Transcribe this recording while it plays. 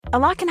A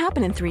lot can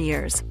happen in 3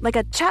 years, like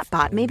a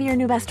chatbot may be your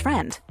new best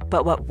friend.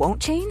 But what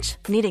won't change?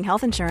 Needing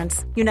health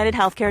insurance. United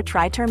Healthcare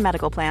Tri-Term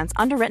Medical Plans,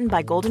 underwritten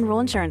by Golden Rule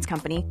Insurance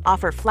Company,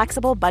 offer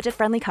flexible,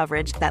 budget-friendly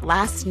coverage that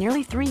lasts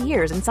nearly 3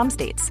 years in some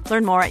states.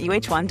 Learn more at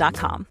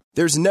uh1.com.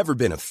 There's never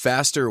been a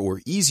faster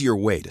or easier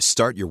way to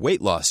start your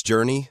weight loss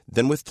journey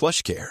than with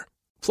PlushCare.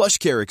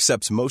 PlushCare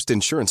accepts most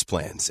insurance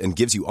plans and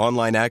gives you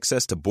online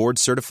access to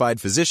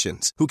board-certified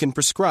physicians who can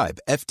prescribe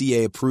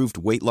FDA-approved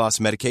weight loss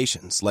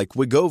medications like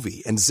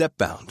Wegovy and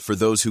Zepbound for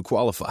those who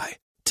qualify.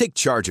 Take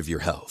charge of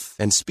your health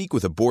and speak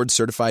with a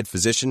board-certified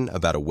physician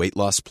about a weight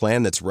loss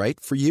plan that's right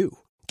for you.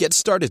 Get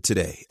started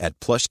today at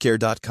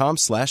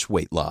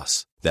plushcare.com/weight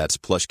loss. That's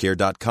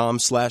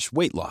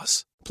plushcare.com/weight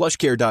loss.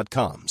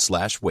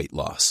 plushcare.com/weight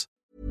loss.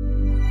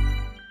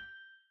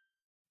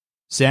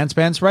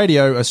 Sanspants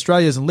Radio,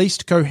 Australia's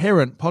least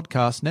coherent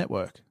podcast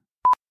network.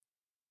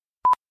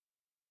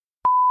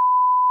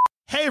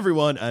 Hey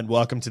everyone, and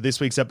welcome to this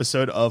week's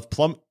episode of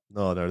Plum...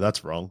 Oh no,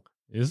 that's wrong.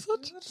 Is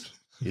it?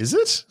 Is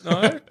it?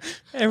 No.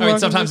 I mean,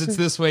 sometimes it's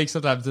this week,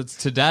 sometimes it's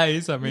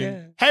today's.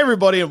 Hey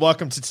everybody, and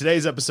welcome to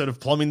today's episode of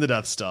Plumbing the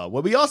Death Star,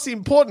 where we ask the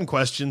important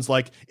questions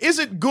like, is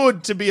it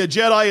good to be a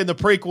Jedi in the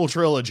prequel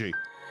trilogy?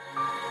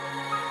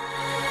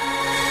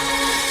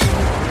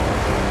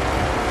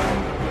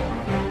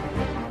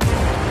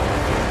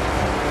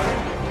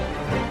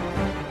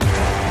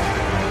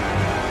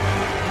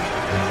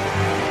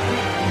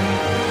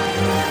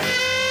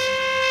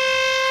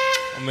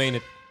 I mean,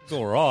 it's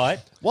all right.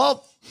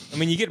 Well, I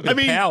mean, you get a bit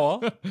of power.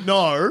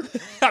 No.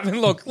 I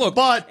mean, look,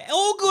 but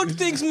all good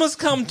things must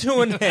come to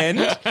an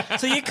end,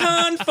 so you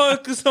can't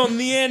focus on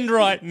the end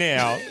right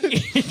now.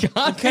 You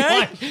can't be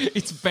like,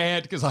 it's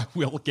bad because I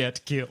will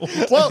get killed.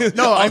 Well,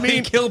 no, I I'll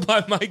mean... be killed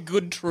by my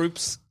good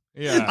troops.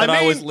 Yeah. That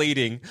I was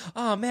leading.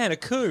 Oh man, a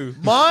coup.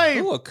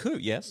 A coup,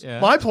 yes. Yeah.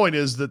 My point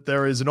is that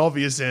there is an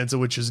obvious answer,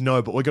 which is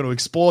no, but we're going to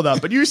explore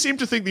that. But you seem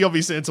to think the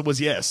obvious answer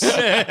was yes.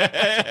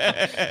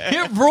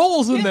 It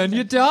rolls and then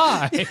you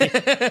die.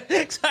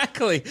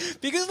 Exactly.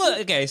 Because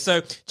look, okay,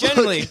 so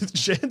generally...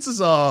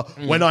 chances are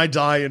when I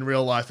die in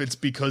real life, it's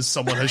because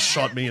someone has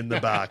shot me in the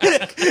back.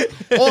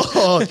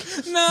 Oh.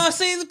 No,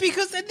 see,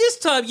 because at this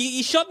time,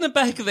 you shot in the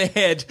back of the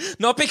head,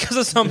 not because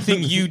of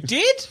something you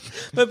did,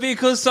 but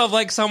because of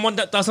like someone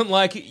that doesn't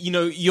like, you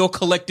know, your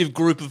collective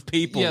group of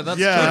people. Yeah,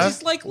 that's Yeah. true. Which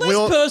is like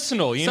less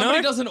personal, you Somebody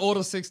know? doesn't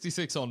order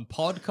 66 on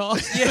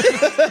podcast.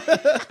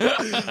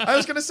 I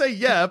was going to say,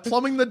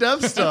 plumbing the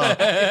Death Star.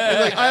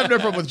 Like, I have no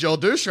problem with Joel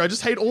Dusher. I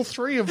just hate all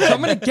three of them.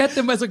 I'm going to get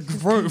them as a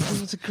group.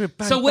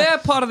 So we're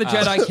part of the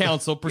Jedi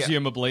Council,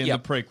 presumably, in the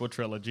prequel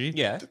trilogy.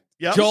 Yeah.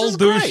 Yep. Joel This is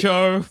great.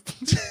 Dusho,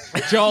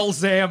 Joel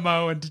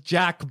Zamo, and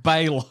Jack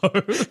Balo.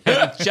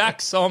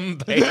 Jack Som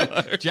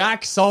Baylor.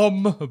 Jack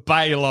Som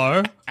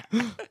Balo.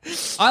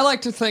 I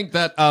like to think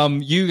that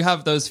you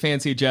have those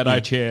fancy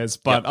Jedi chairs,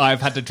 but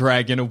I've had to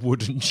drag in a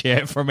wooden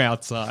chair from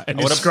outside.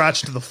 And you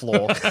scratched the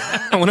floor.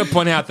 I want to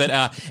point out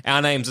that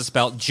our names are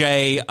spelled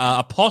J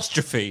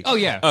apostrophe Oh,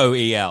 yeah.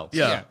 O-E-L.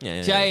 Yeah.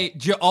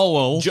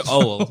 Joel.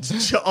 Joel.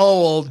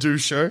 Joel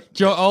Dusher.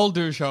 Joel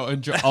Dusho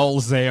and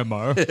Joel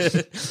Zamo.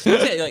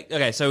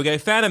 Okay, so we go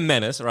Phantom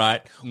Menace,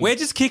 right? We're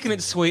just kicking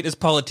it sweet as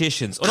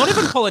politicians. Or not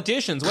even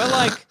politicians. We're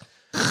like...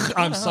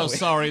 I'm so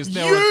sorry.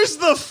 Use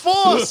the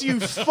Force, you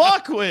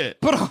fuckwit.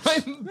 But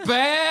I'm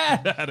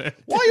bad at it.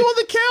 Why are you on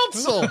the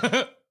council?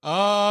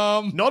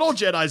 Not all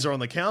Jedis are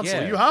on the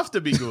council. Yeah. You have to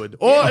be good.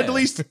 Or at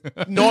least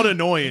not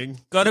annoying.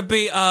 Gotta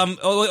be,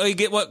 or you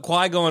get what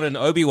Qui-Gon and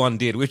Obi-Wan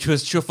did, which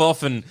was chuff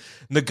off and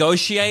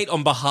negotiate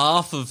on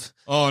behalf of...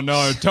 Oh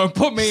no, don't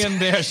put me in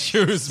their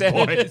shoes,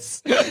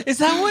 boys. Is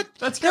that what?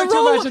 That's great to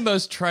imagine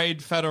those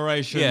Trade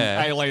Federation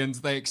aliens,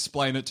 they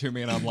explain it to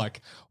me and I'm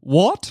like,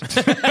 what?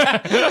 So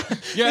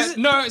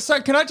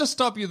can I just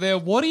stop you there?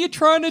 What are you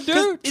trying to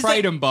do?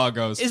 Trade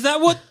embargoes. Is that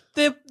what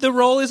the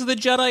role is of the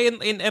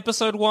Jedi in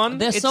episode 1?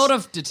 They're sort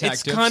of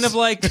detectives. It's kind of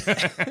like...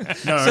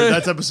 No,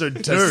 that's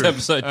episode 2. That's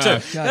episode 2.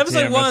 Episode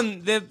damn it.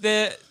 1,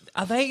 they're...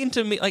 Are they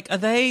into me? Like, are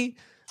they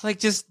like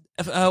just...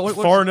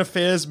 Foreign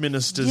affairs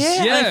ministers.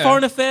 Yeah, like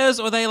foreign affairs,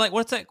 or are they like,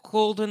 what's that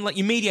called? And like,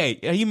 you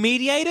mediate. Are you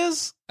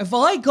mediators? Have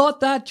I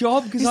got that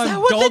job because Is that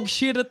I'm what dog the-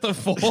 shit at the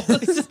Force?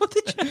 Is that what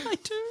the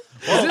Jedi do?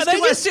 Well, Are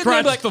they just sitting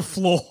there scratch like the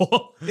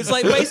floor? It's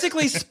like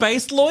basically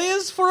space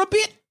lawyers for a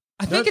bit.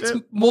 I think it's They're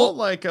more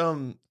like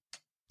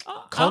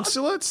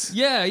consulates.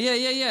 Yeah.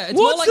 It's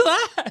What's more like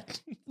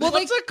that?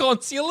 What's a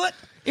consulate?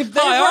 If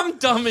they Hi, were- I'm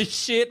dumb as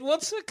shit.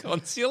 What's a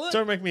consulate?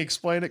 Don't make me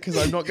explain it because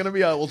I'm not going to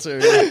be able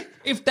to.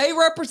 if they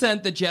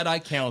represent the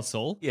Jedi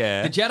Council, the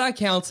Jedi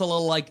Council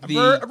are like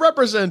the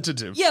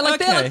representative. Yeah, like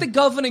they're Okay. like the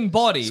governing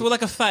body. So we're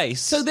like a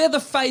face. So they're the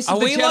face Are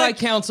of the we Jedi like-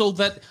 Council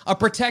that are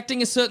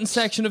protecting a certain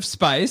section of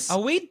space. Are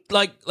we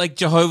like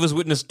Jehovah's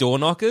Witness door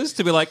knockers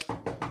to be like,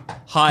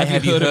 hi,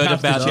 have you heard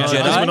about the We're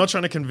Jedi? not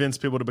trying to convince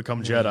people to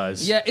become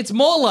Jedis. Yeah, it's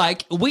more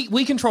like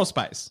we control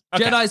space.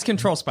 Okay. Jedis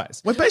control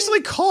space. We're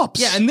basically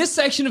cops. Yeah, in this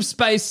section of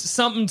space,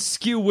 something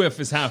skew whiff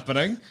is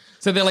happening.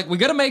 So they're like, we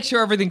got to make sure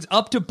everything's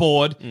up to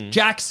board.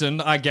 Jackson,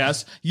 I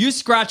guess, you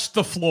scratched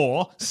the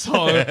floor.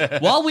 So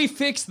while we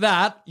fix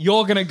that,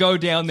 you're going to go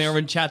down there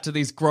and chat to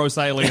these gross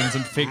aliens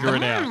and figure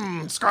it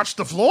out. Scratch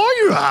the floor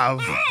you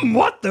have.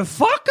 What the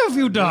fuck have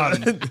you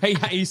done?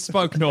 He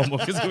spoke normal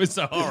because he was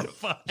so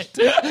horrified.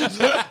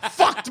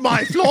 Fucked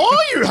my floor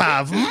you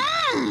have.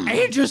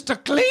 Ages to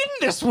clean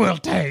this will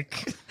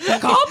take.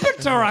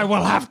 Carpenter I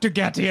will have to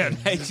get in.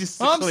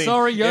 I'm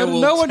sorry,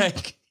 no one...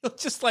 He'll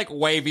just like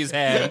wave his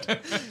hand.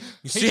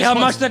 You see just how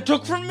much wants- that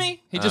took from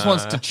me? He just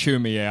wants to chew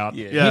me out.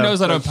 Yeah. He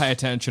knows I don't pay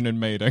attention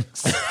in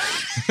meetings.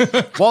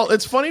 Well,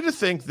 it's funny to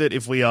think that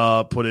if we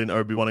are put in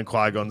Obi-Wan and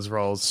Qui-Gon's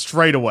roles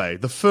straight away,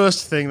 the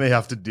first thing they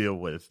have to deal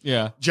with,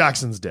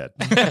 Jackson's dead.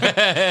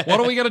 What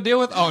are we going to deal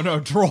with? Oh, no,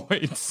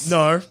 droids.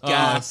 No.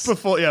 Gas.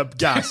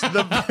 Gas.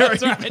 The very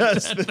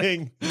best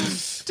thing.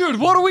 Dude,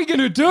 what are we going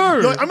to do?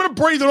 Like, I'm going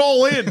to breathe it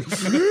all in.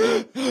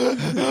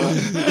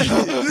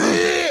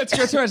 It's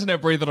great to imagine they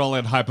breathe it all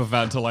in,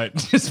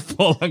 hyperventilate, just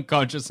fall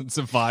unconscious and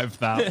survive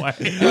that way.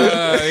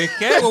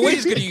 Okay, well, we're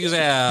just going to use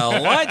our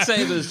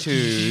lightsabers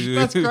too.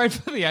 That's great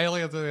for the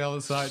aliens on the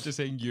other side, just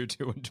seeing you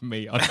two and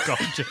me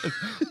unconscious.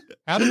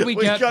 How did we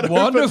get got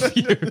one open of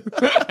you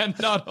and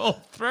not all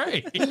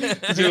three?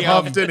 You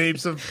huffed in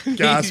heaps of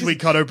gas. We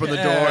cut open the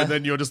door, and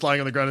then you're just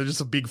lying on the ground and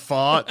just a big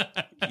fart.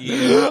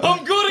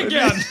 I'm good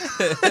again.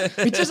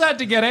 We just had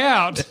to get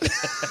out.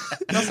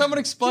 Now someone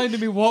explain to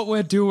me what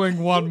we're doing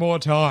one more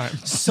time.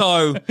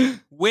 So,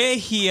 we're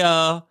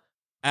here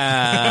To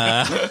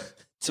have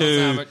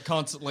to... it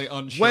constantly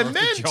unsure We're of the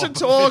meant job to of the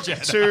talk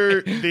Jedi.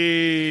 to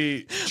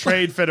the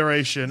Trade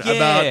Federation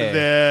about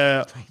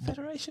their...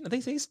 Federation? Are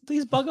these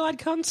bug-eyed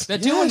cunts? They're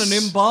doing an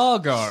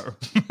embargo.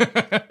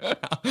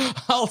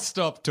 I'll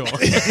stop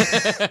talking.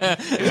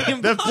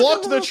 They've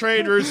blocked the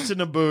trade routes to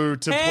Naboo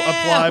to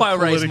apply I raise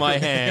political... my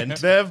hand.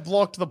 They've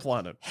blocked the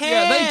planet.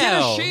 Yeah, they did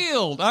How? a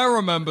shield. I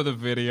remember the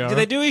video. Did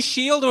they do a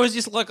shield, or is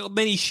this like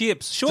many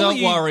ships? Surely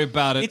Don't worry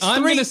about it.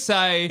 I'm going to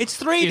say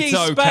it's 3D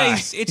it's okay.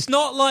 space. It's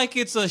not like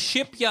it's a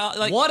shipyard.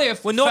 Like, What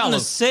if, we're not in the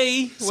fellas,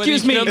 sea?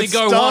 excuse where me, you can only It's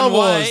go Star one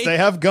Wars. way. They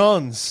have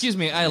guns. Excuse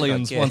me,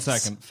 aliens, I one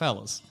guess. second.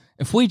 Fellas,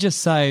 if we just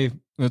say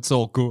it's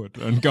all good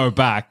and go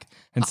back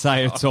and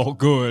say it's all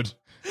good,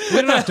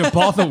 we don't have to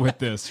bother with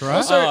this,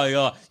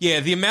 right? Yeah,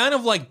 the amount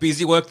of like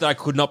busy work that I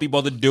could not be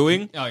bothered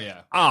doing. Oh,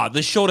 yeah.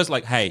 The shortest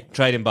like, hey,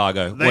 trade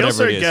embargo, They whatever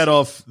also it is. get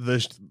off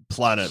the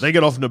planet. They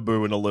get off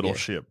Naboo in a little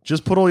ship.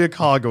 Just put all your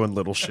cargo in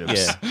little ships.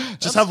 Yeah.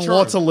 Just have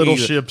lots of little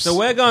Easy. ships. So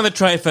we're going to the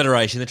Trade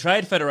Federation. The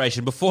Trade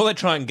Federation, before they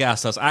try and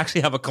gas us,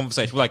 actually have a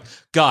conversation. We're like,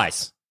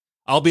 guys,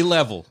 I'll be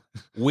level.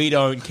 We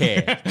don't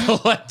care.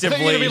 Collectively. They're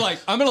going to be like,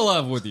 I'm going to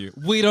level with you.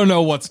 We don't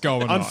know what's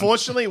going on.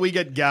 Unfortunately, we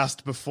get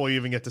gassed before you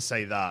even get to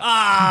say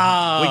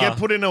that. We get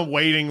put in a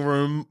waiting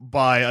room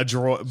by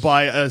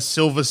a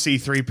silver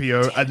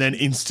C-3PO and then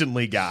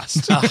instantly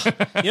gassed.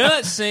 You know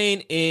that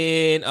scene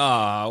in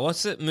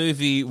what's that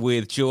movie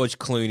with George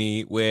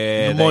Clooney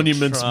where The they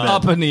Monuments try- Men.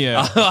 Up in the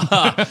air.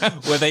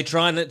 where they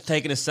try and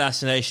take an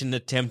assassination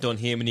attempt on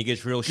him and he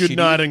gets real Good shitty.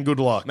 night and good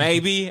luck.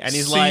 Maybe, and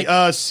he's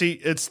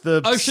it's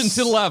the Ocean's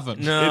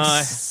 11. no,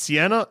 It's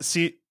Sienna.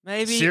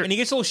 maybe, and he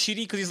gets all shitty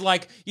because he's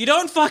like, "You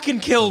don't fucking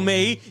kill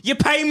me, you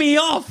pay me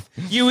off,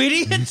 you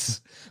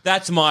idiots."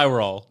 That's my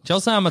role. Joel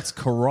Sammett's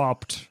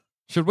corrupt.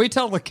 Should we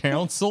tell the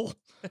council?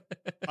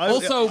 I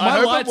Also, I my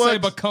hope it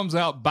lightsaber works. comes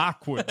out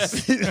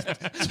backwards.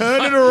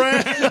 Turn it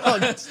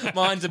around.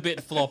 Mine's a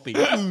bit floppy.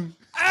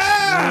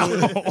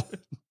 Ow!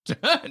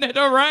 Turn it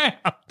around.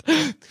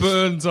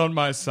 Burns on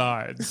my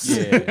sides.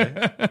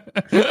 Yeah.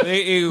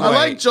 Anyway. I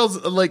like Joel's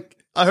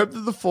I hope that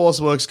the Force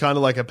works kind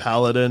of like a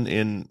paladin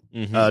in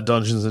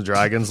Dungeons and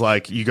Dragons.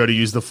 Like, you go to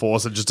use the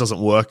Force, it just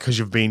doesn't work because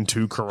you've been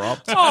too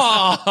corrupt.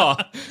 Oh,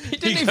 He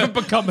didn't even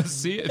become a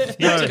Sith.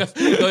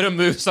 go to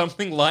move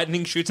something,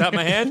 lightning shoots out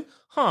my hand.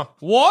 Huh?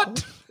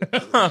 What?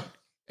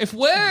 If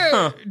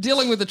we're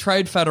dealing with the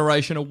Trade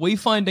Federation, are we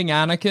finding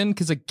Anakin?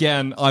 Because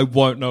again, I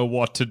won't know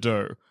what to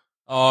do.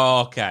 Oh,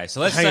 okay. So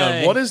let's Hang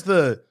say on, what is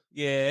the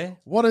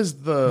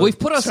We've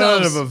put turn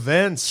ourselves, of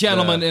events,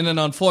 gentlemen, there? in an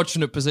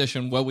unfortunate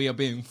position where we are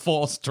being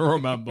forced to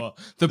remember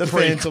the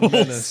Phantom prequels.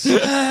 Menace.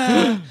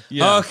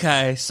 Yeah.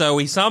 Okay, so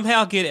we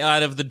somehow get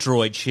out of the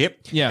droid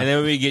ship, Yeah. and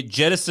then we get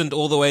jettisoned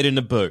all the way to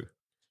Naboo.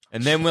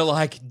 And then we're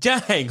like,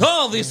 dang,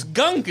 this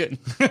Gungan.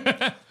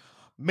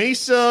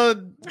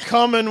 Misa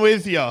coming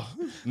with ya.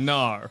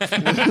 No.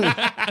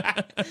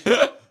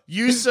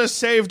 Yusa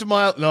saved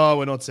my... No,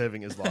 we're not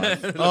saving his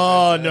life.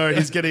 Oh, no,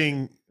 he's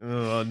getting...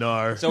 Oh,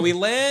 no. So we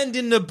land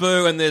in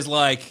Naboo, and there's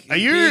like Are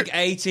you- big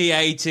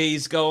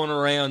AT-ATs going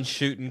around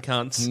shooting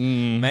cunts.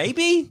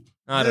 Maybe?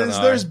 I don't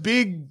know. There's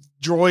big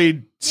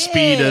droid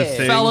speeder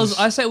things. Fellas,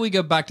 I say we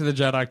go back to the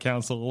Jedi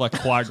Council, let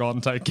Qui-Gon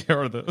take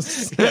care of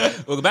this.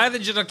 We'll go back to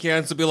the Jedi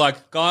Council and be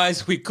like,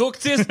 guys, we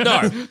cooked this?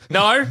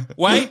 No,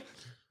 wait.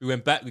 We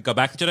go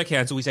back to Jedi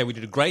Council, we say we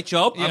did a great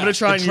job. I'm gonna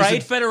try and the use Trade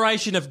it-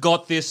 Federation have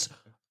got this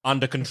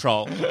under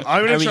control.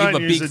 I'm going to we try give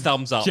and a use big a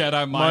thumbs up.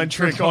 Jedi mind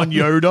trick on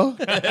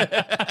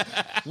Yoda.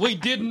 We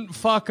didn't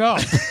fuck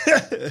up.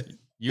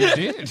 You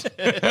did.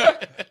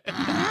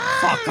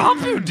 Fuck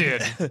up, you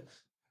did.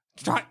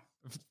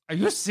 Are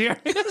you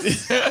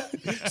serious?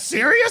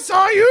 Serious,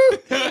 are you?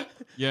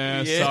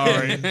 Yeah,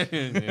 sorry.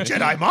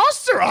 Jedi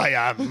Master, I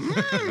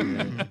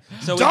am.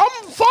 So Dumb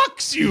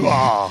fucks you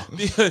are.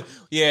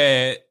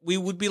 yeah, we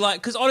would be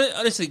like, because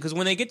honestly, because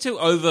when they get to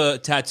over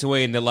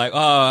Tatooine, they're like, oh,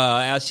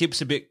 our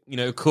ship's a bit,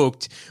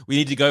 cooked. We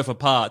need to go for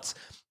parts.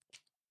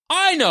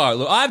 I know.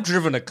 Look, I've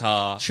driven a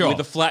car with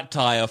a flat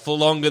tire for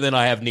longer than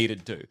I have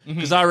needed to.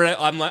 Because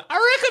I'm like,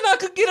 I reckon I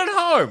could get it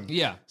home.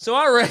 Yeah. So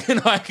I reckon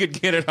I could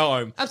get it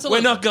home. Absolutely.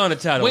 We're not going to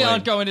Tatooine. We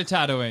aren't going to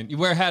Tatooine.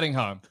 We're heading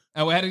home.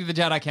 And we're heading to the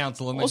Jedi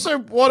Council. And Also,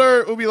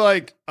 Watto will be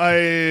like,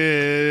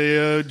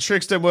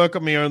 tricks don't work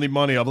on me, only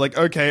money. I'm like,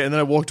 okay. And then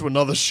I walk to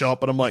another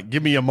shop and I'm like,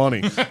 give me your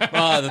money.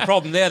 The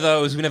problem there,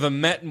 though, is we never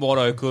met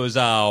Watto because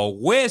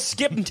we're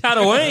skipping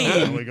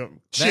Tatooine.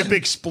 Ship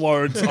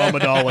explodes,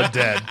 Amidala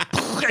dead.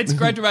 It's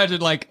great to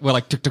imagine, we're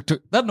like, tuk, tuk,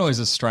 tuk. That noise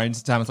is strange.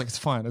 It's like, it's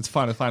fine.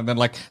 And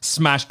then,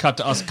 smash cut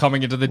to us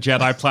coming into the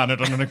Jedi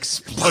planet on an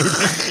exploding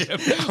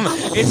ship.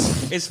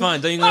 It's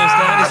fine. Don't you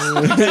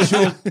understand? It's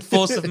visual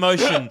force of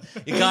motion.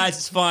 You guys,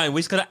 it's fine.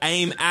 We just got to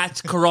aim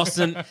at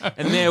Coruscant,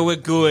 and there we're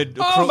good.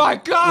 Oh my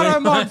God,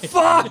 I'm on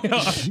fire!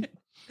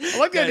 I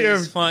like the idea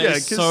of it's fine.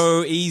 It's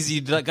so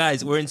easy,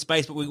 guys. We're in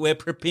space, but we're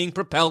being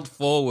propelled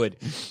forward.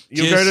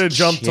 You'll go to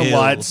jump to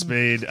light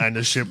speed, and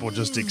the ship will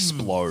just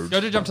explode.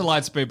 Go to jump to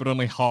light speed, but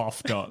only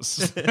half does.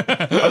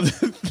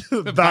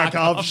 The back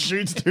half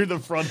shoots through the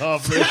front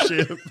half of the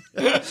ship.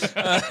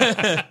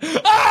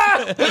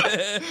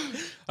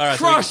 All right,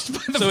 Crushed by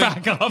the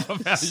back half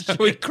of our ship.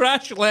 We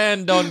crash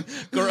land into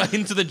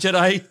the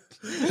Jedi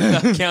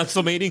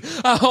Council meeting.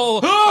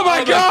 Oh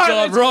my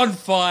God! We're on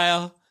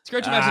fire. It's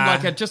great to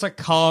imagine just a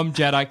calm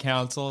Jedi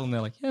Council, and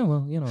they're like, yeah,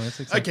 well, it's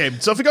exciting. Okay,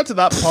 so if we got to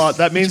that part,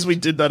 that means we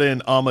did that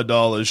in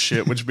Amidala's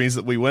ship, which means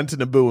that we went to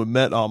Naboo and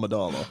met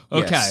Amidala.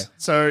 Okay. Yes.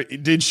 So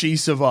did she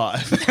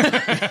survive?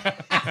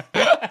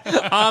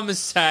 I'm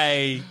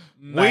say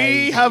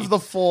maybe. We have the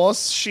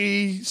Force.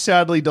 She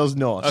sadly does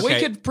not. Okay.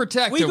 We could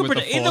protect her with the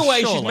Force. Either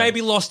way, surely. she's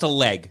maybe lost a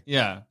leg.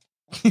 Yeah.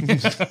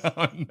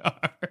 Oh, no.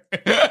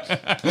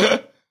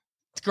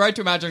 It's great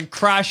to imagine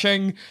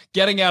crashing,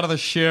 getting out of the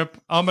ship,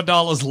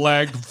 Amidala's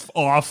leg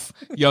off,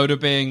 Yoda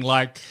being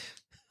like,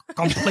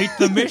 complete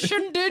the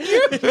mission, did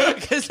you?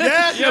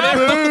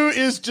 Naboo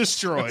is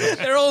destroyed.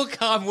 They're all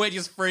calm, we're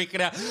just freaking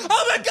out.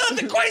 Oh my God,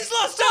 the Queen's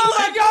lost her Oh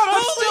leg! my God, I'm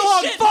Holy still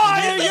on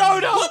fire,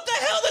 Yoda! What the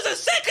hell? There's a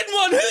second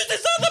one! Who's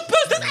this other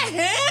person? A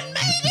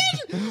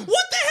handmaiden?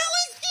 What the hell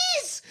is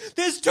this?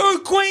 There's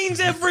two queens,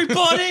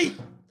 everybody!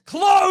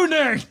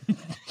 Cloning!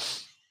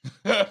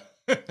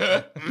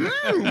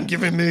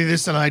 Giving me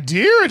this an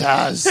idea it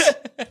has.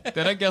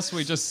 Then I guess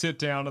we just sit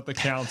down at the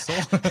council.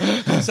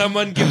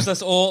 Someone gives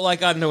us all,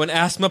 an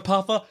asthma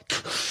puffer.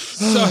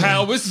 So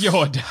how was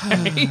your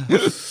day?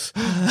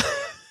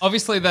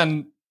 Obviously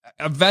then,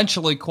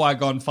 eventually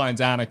Qui-Gon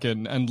finds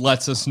Anakin and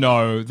lets us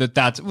know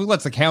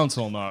lets the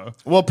council know.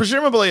 Well,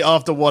 presumably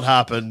after what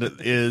happened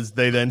is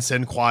they then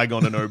send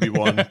Qui-Gon and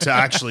Obi-Wan to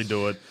actually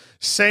do it.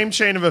 Same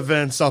chain of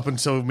events up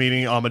until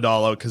meeting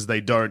Amidala,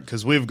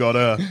 because we've got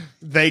her.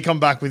 They come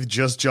back with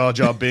just Jar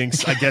Jar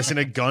Binks, I guess, in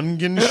a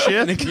Gungan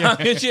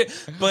ship.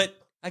 But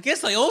I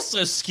guess they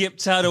also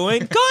skipped Tatooine.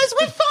 Guys,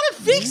 we're trying to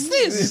fix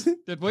this.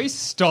 Did we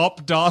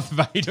stop Darth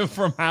Vader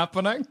from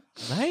happening?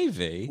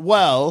 Maybe.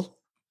 Well,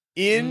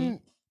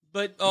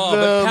 But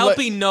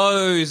Palpy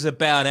knows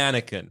about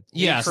Anakin.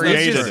 Yes,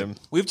 created him.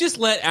 We've just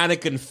let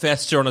Anakin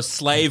fester on a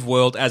slave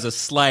world as a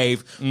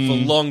slave for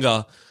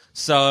longer.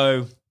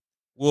 So,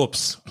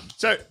 whoops.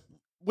 So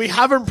we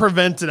haven't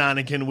prevented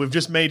Anakin. We've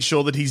just made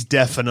sure that he's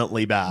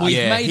definitely bad. We've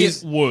made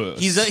it worse.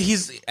 He's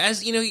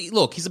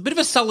a bit of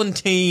a sullen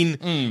teen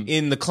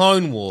in the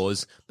Clone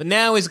Wars, but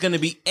now he's going to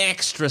be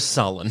extra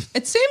sullen.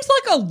 It seems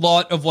like a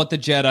lot of what the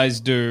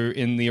Jedis do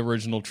in the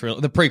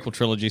the prequel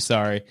trilogy,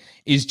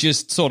 is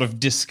just sort of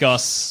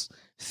discuss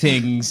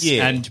things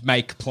and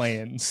make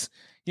plans.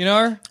 You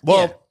know?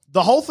 Well,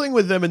 the whole thing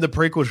with them in the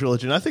prequel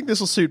trilogy, and I think this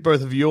will suit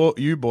both of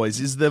you boys,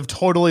 is they've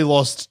totally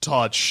lost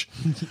touch.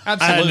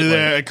 Absolutely. And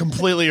they're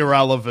completely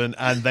irrelevant,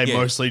 and they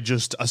mostly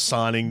just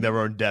assigning their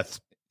own death.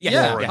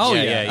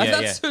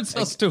 That suits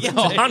us too.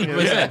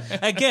 100%.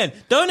 Again,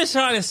 don't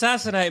try to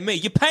assassinate me.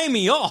 You pay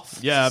me off.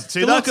 Yeah, see,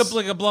 to look up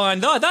like a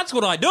blind eye. That's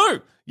what I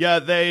do. Yeah,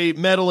 they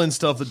meddle in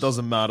stuff that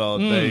doesn't matter.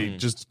 They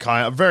just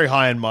kind of very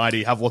high and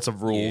mighty, have lots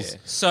of rules. Yeah.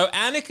 So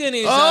Anakin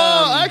is.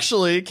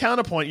 Actually,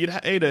 counterpoint, you'd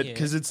hate it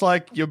because it's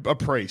like you're a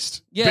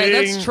priest. Yeah,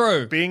 that's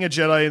true. Being a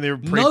Jedi in the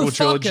prequel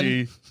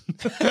trilogy.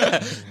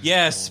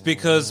 Yes,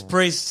 because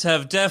priests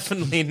have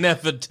definitely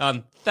never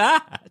done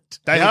that.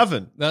 They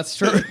haven't. That's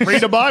true.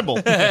 Read a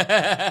Bible.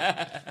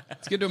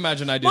 It's good to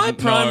imagine I didn't My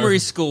primary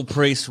school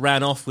priest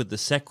ran off with the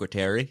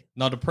secretary.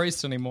 Not a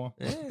priest anymore.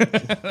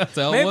 That's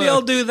how it Maybe works.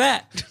 I'll do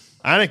that.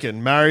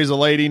 Anakin marries a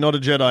lady, not a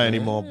Jedi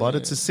anymore, but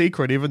it's a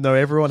secret, even though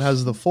everyone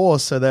has the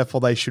Force, so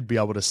therefore they should be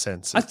able to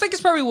sense it. I think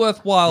it's probably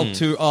worthwhile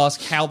to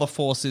ask how the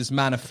Force is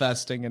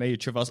manifesting in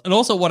each of us, and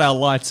also what our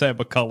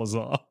lightsaber colors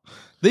are.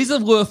 These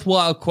are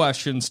worthwhile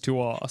questions to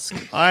ask.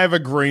 I have a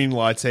green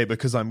lightsaber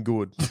because I'm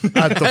good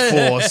at the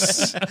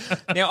Force.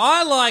 Now,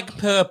 I like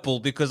purple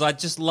because I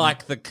just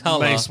like the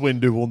color. Mace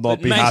Windu will not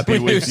But be Mace happy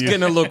with Windu's you. going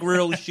to look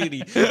real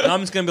shitty. And I'm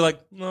just going to be like,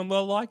 well, I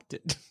liked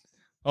it.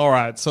 All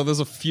right, so there's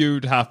a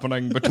feud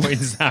happening between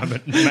Sam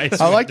and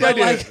Mace. I like the But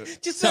idea.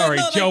 like, just Sorry,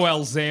 not like-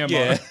 Joel Zammo.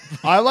 Yeah.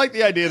 I like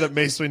the idea that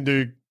Mace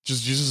Windu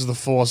just uses the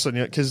Force on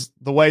you, because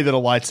the way that a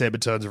lightsaber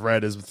turns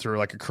red is through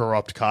like a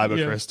corrupt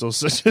kyber crystal.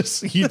 So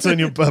just you turn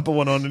your purple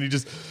one on and he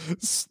just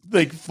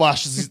like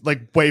flashes,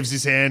 like waves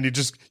his hand. You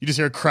just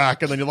hear a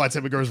crack and then your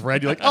lightsaber goes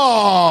red. You're like,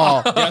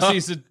 oh, Guess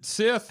he's a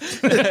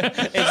Sith.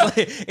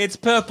 It's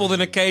purple,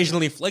 then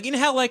occasionally, like, you know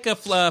how like a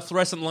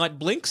fluorescent light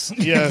blinks?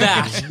 Yeah.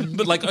 That,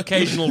 but like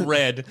occasional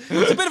red.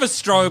 It's a bit of a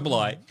strobe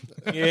light.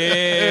 Yeah.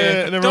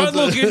 and Don't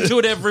everyone's look into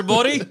it,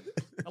 everybody.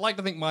 I like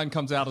to think mine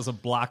comes out as a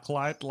black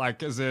light,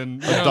 like as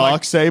in... a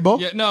dark saber.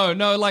 Yeah,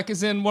 no, like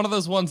as in one of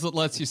those ones that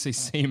lets you see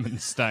semen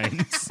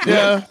stains.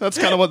 Yeah, that's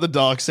kind of what the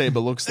dark saber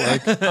looks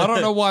like. I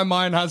don't know why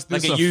mine has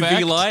this Like a UV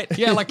effect. light?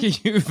 Yeah, like a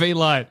UV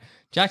light.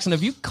 Jackson,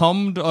 have you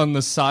cummed on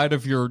the side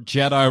of your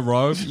Jedi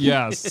robe?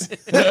 Yes.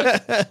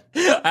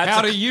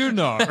 How do you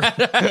know?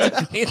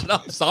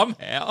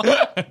 Somehow.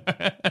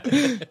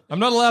 I'm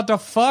not allowed to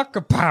fuck,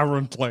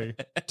 apparently.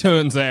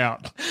 Turns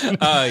out.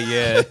 Oh,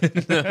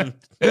 yeah.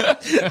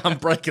 I'm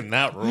breaking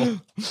that rule.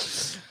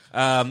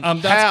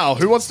 How?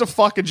 Who wants to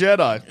fuck a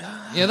Jedi?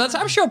 Yeah,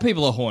 I'm sure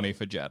people are horny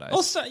for Jedi.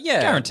 Also, yeah.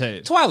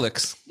 Guaranteed.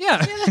 Twi'leks.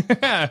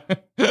 Yeah.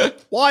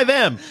 Why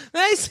them?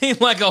 They seem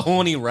like a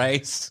horny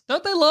race.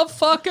 Don't they love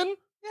fucking?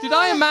 Did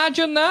I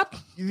imagine that?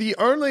 The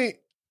only...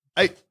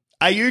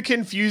 Are you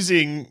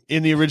confusing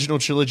in the original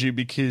trilogy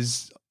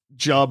because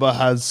Jabba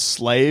has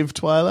slave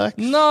Twi'lek?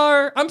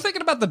 No, I'm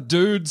thinking about the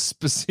dudes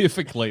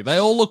specifically. They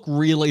all look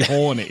really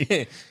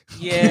horny.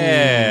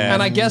 Yeah.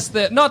 And I guess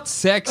they're not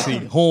sexy,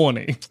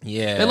 horny.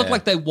 Yeah. They look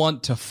like they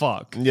want to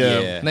fuck. Yeah.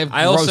 And they have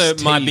I also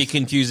gross might teeth. be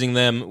confusing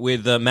them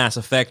with the Mass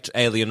Effect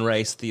alien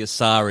race, the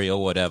Asari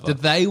or whatever. Did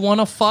they want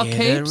to fuck yeah,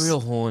 they're heaps?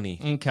 real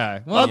horny.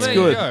 Okay. Well, That's there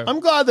good. you go. I'm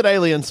glad that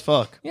aliens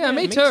fuck. Yeah,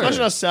 me too.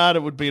 Imagine how sad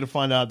it would be to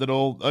find out that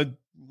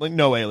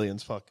no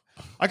aliens fuck.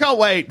 I can't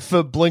wait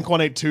for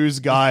Blink-182's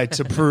guy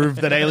to prove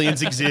that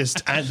aliens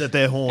exist and that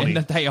they're horny. And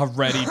that they are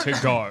ready to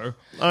go.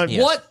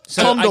 What?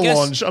 So Tom I guess-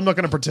 DeLonge. I'm not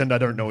going to pretend I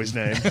don't know his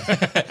name.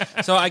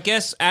 So I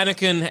guess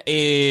Anakin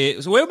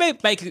is... We're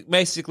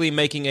basically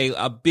making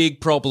a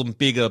big problem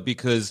bigger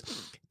because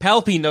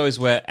Palpy knows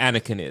where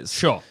Anakin is.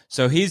 Sure.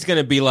 So he's going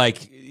to be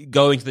like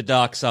going to the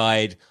dark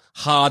side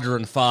harder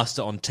and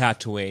faster on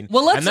Tatooine.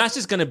 Well, and that's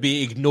just going to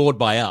be ignored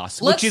by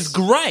us, which Let's- is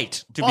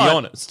great, to be But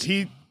honest.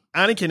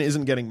 Anakin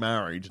isn't getting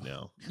married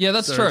now. Yeah,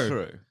 that's So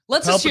true.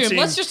 Let's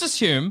Palpatine- just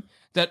assume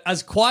that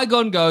as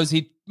Qui-Gon goes,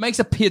 he makes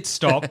a pit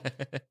stop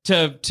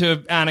to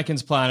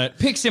Anakin's planet,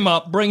 picks him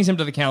up, brings him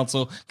to the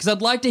council, because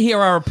I'd like to hear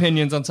our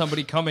opinions on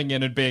somebody coming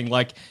in and being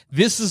like,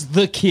 this is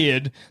the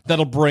kid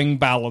that'll bring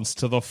balance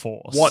to the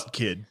Force. What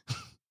kid?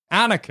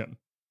 Anakin.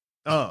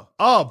 Oh,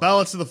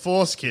 balance of the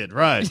Force kid,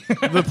 right.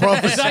 The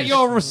prophecy. Is that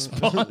your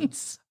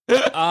response?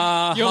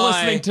 You're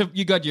listening to...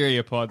 You got your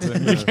earpods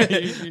in.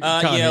 You can't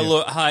Yeah, hear.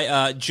 look,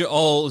 hi,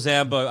 Joel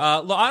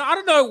Zambo. Look, I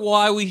don't know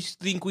why we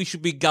think we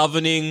should be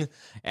governing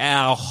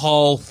our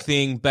whole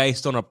thing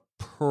based on a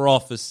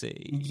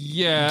prophecy.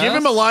 Yeah. Give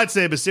him a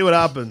lightsaber, see what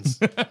happens.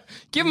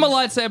 Give him a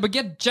lightsaber,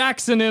 get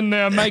Jackson in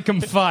there, make him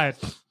fight.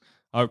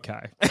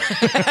 Okay.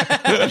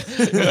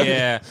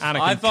 Yeah,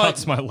 Anakin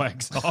cuts my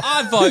legs off.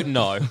 I vote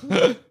no.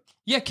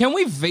 Yeah, can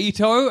we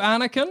veto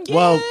Anakin?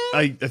 Well,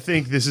 I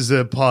think this is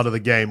a part of the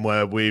game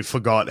where we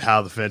forgot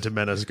how the Phantom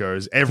Menace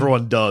goes.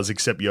 Everyone does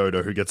except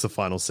Yoda, who gets the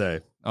final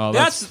say. Oh,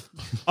 That's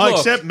Oh, look,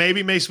 except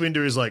maybe Mace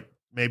Windu is like,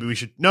 maybe we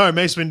should... No,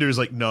 Mace Windu is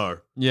like, no.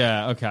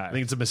 yeah, I okay.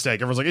 think it's a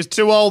mistake. Everyone's like, he's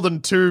too old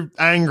and too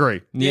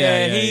angry.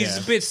 yeah, he's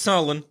a bit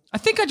sullen. I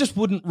think I just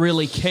wouldn't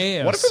really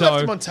care. What if we so...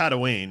 left him on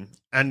Tatooine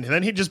and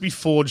then he'd just be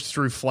forged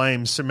through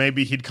flames, so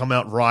maybe he'd come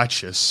out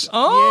righteous?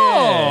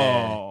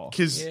 Oh.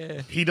 Because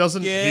he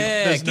doesn't...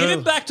 Yeah, there's give no,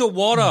 it back to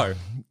Watto.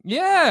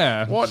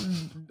 Yeah. What?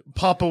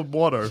 Papa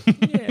Watto.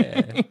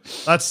 Yeah.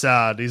 That's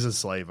sad. He's a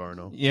slave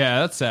owner. Yeah,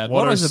 that's sad.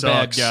 Watto Watto's a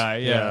bad sucks. guy,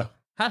 yeah. Yeah.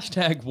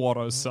 Hashtag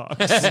Watto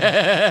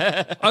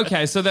sucks.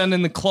 Okay, so then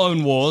in the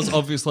Clone Wars,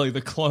 obviously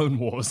the Clone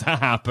Wars are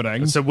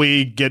happening. So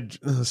we get...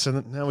 So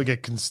now we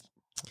get...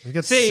 we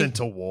get See, sent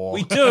to war.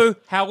 We do.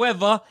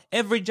 However,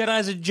 every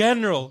Jedi's a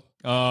general.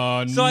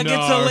 Oh, So I get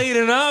to lead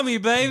an army,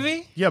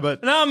 baby. Yeah,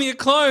 but... An army of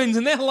clones,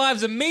 and their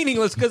lives are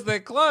meaningless because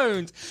they're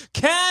clones.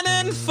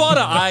 Cannon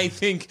fodder. I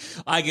think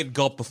I get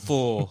got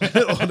before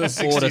Order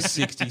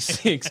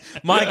 66.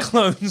 My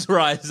clones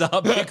rise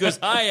up because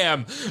I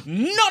am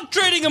not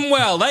treating them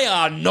well. They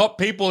are not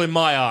people in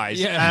my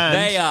eyes. Yeah.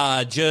 They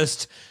are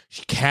just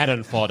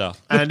cannon fodder.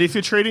 And if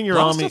you're treating your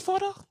Monster army...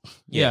 fodder?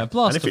 Yeah,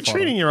 blast And if the you're bottom.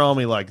 treating your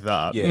army like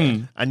that, Yeah.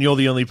 and you're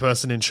the only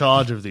person in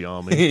charge of the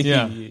army,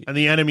 Yeah. and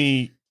the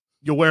enemy,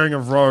 you're wearing a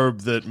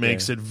robe that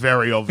makes it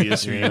very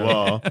obvious who you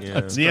are.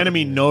 The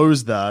enemy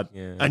knows that,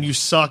 and you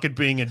suck at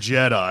being a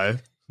Jedi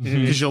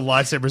because your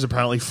lightsaber is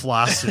apparently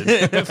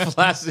flaccid.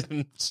 Flaccid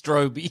and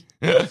stroby.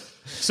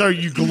 So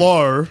you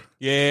glow.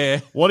 Yeah.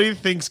 What do you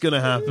think's going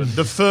to happen?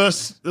 The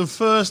first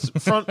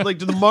front, like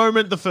the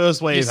moment the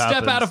first wave You step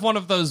happens, out of one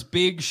of those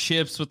big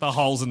ships with the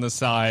holes in the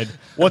side.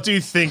 what do you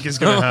think is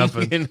going to I'm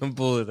happen? getting a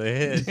bullet to the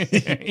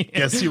head.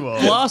 Yes, you are.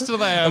 Blast to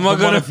the head Am I with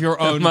gonna one of your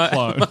own am I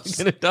clones.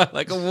 gonna die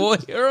like a war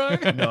hero?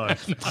 No.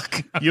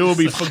 You will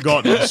be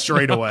forgotten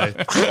straight away.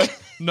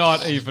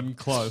 Not even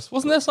close.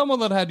 Wasn't there someone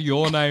that had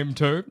your name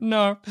too?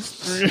 No.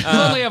 There's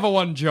only ever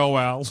one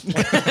Joel. What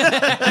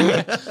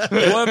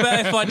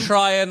about if I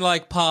try and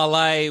like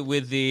parlay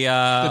with the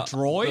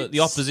droids? the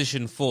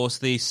opposition force,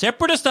 the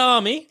Separatist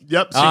army?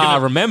 Yep, so you're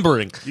gonna-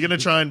 remembering. You're going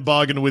to try and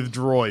bargain with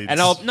droids. And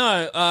I'll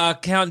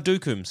Count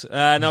Dookums,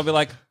 and I'll be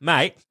like,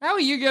 mate, How are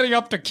you getting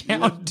up to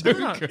Count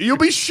Dooku? You'll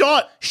be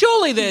shot.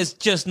 surely there's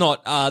just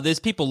not there's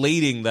people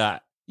leading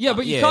that. Yeah,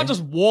 but you Yeah. can't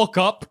just walk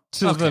up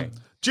to the...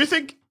 Do you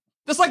think...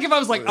 That's like if I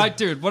was like,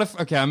 dude, what if...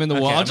 Okay, I'm in the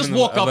war. I'll I'm just in the-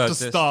 walk up about to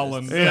this-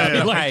 Stalin. Yeah,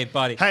 yeah. Like, Hey,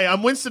 buddy. Hey,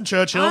 I'm Winston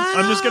Churchill.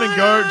 I'm just going to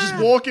go, just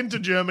walk into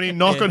Germany,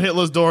 knock on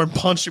Hitler's door, and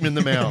punch him in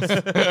the mouth.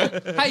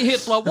 hey,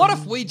 Hitler, what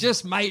if we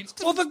just made...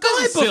 Well, the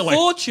This is guy silly.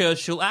 before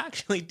Churchill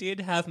actually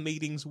did have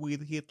meetings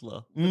with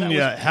Hitler. But that was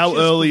Yeah, how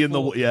just early in the...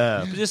 before.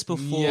 Yeah. Just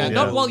before. Yeah,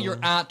 not while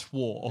you're at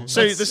war.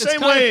 So That's- the it's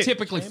same kind way... of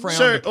typically frowned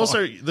so upon.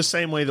 also, the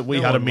same way that we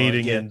No had a one might,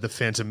 meeting yeah. in The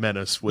Phantom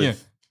Menace with... Yeah.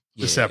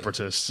 The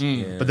Separatists,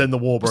 but then the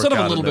war broke sort of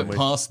out. a little and bit then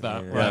past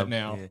that right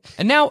now. Yeah.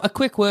 And now a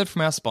quick word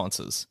from our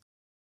sponsors.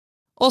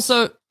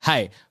 Also,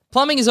 hey,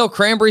 plumbing is all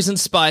cranberries and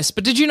spice,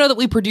 but did you know that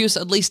we produce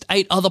at least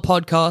 8 other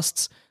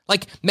podcasts?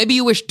 Like, maybe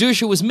you wish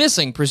Dusha was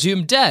missing,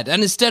 presumed dead,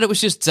 and instead it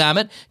was just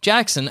Zamet,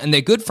 Jackson, and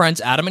their good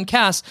friends Adam and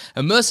Cass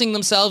immersing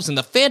themselves in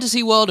the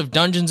fantasy world of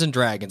Dungeons and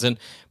Dragons and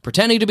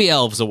pretending to be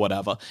elves or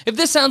whatever. If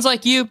this sounds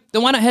like you,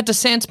 then why not head to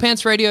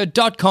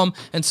sanspantsradio.com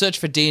and search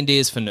for D&D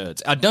is for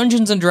Nerds, our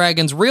Dungeons and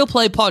Dragons real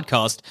play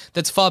podcast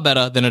that's far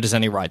better than it has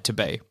any right to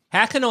be.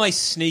 How can I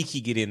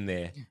sneaky get in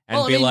there and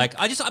Well, I be mean- like,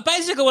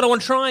 basically what I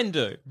want to try and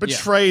do.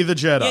 betray the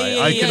Jedi.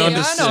 I can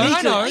understand.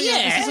 I know.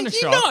 Yeah, This isn't a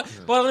you shock. know.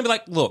 But I'm gonna be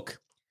like, look,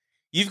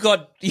 you've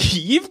got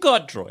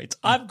droids.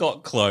 I've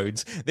got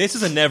clones. This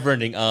is a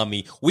never-ending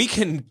army. We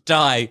can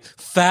die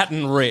fat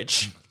and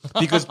rich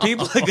because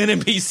people are going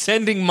to be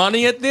sending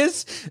money at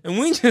this, and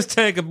we just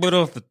take a bit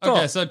off the top.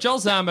 Okay, so Joel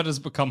Zamet has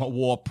become a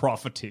war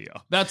profiteer.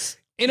 That's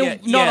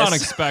not yes.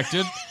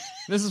 unexpected.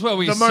 This is where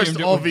we The assumed most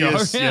it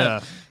obvious, would go. yeah.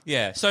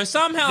 Yeah. So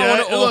somehow Yeah, I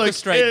want to look,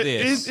 orchestrate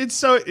this. It's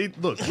so.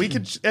 Look, we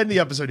could end the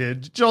episode here.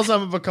 Joel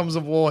Zamet becomes a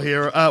war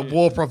hero,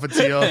 war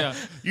profiteer. Yeah.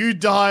 You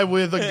die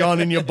with a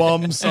gun in your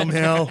bum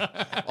somehow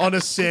on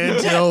a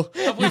sandhill.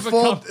 You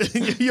fall.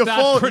 You That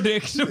fall.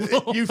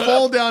 predictable. You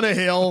fall down a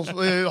hill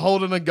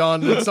holding a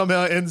gun, and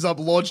somehow ends up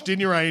lodged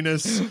in your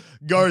anus.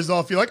 Goes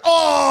off. You're like,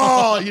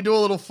 oh! You do a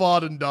little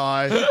fart and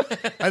die.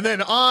 And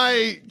then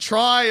I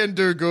try and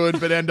do good,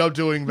 but end up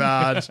doing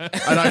bad,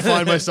 and I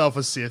find myself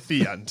a Sith.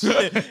 The end.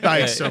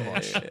 Thanks so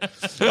much.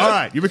 All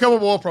right, you become a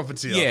war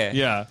profiteer. Yeah.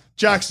 Yeah.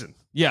 Jackson,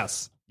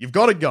 Yes. you've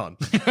got a gun.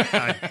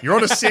 You're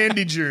on a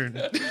sandy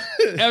dune.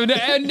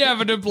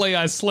 Inevitably,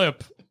 I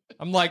slip.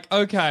 I'm like,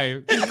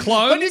 okay,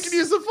 clones. But you can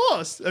use the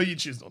Force. Oh, you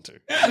choose not to.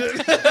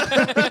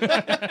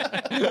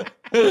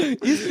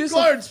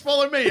 Clones,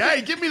 follow me.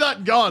 Hey, give me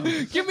that gun.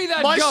 Give me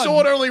that My gun.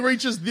 sword only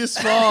reaches this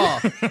far.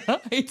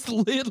 It's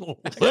little.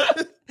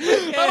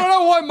 I don't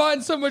know why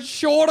mine's so much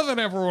shorter than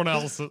everyone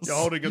else's. You're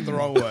holding it the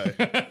wrong way.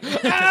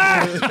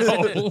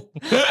 Ow.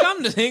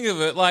 Come to think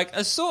of it, like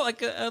a sword,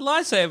 like a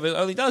lightsaber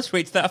only does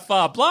reach that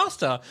far.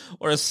 Blaster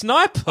or a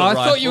sniper I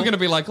rifle. thought you were going to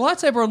be like,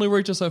 lightsaber only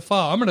reaches so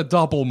far. I'm going to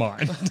double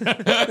mine.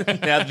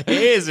 Now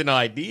there's an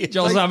idea.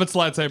 Joel Zamet's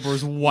lightsaber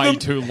is way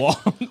too long.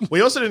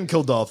 We also didn't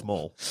kill Darth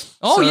Maul.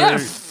 Oh, So yeah,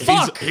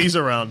 fuck. He's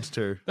around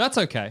too. That's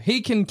okay.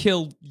 He can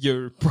kill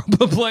you,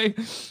 probably.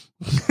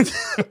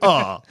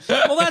 Oh,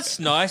 Well, that's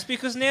nice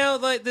because now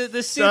like the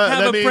Sith So have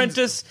that an means-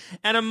 apprentice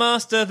and a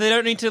master. They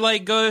don't need to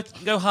like go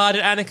hard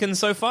at Anakin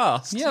so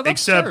fast. Yeah,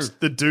 that's except true.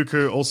 the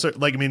Dooku also.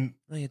 Like, I mean,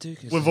 Oh, yeah,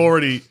 Dooku. we've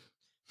already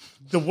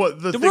the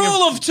The thing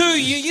rule of two.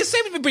 You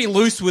seem to be pretty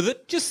loose with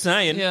it. Just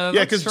saying. Yeah,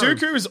 yeah, that's because true.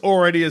 Dooku is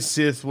already a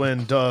Sith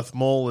when Darth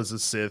Maul is a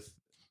Sith.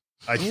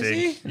 I Is think.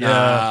 he? Yeah.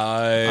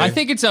 No. I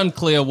think it's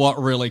unclear what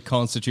really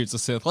constitutes a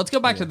Sith. Let's go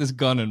back to this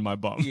gun in my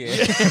bum. Yeah.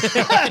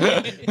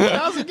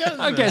 How's it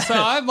going? Okay, so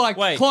I'm like,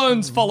 Wait.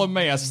 clones follow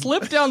me. I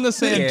slip down the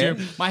sand Yeah.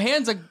 dune. My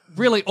hands are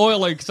really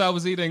oily because I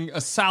was eating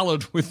a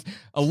salad with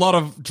a lot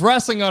of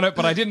dressing on it,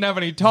 but I didn't have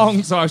any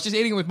tongs, so I was just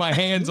eating with my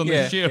hands on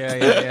Yeah, the ship.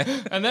 yeah.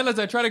 And then as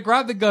I try to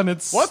grab the gun, it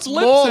What's slips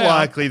more out.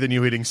 likely than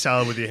you eating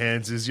salad with your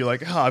hands is you're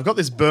like, I've got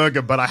this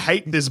burger, but I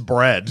hate this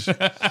bread.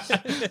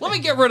 Let me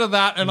get rid of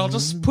that, and I'll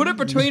just put it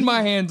between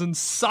my hands and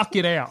suck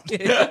it out.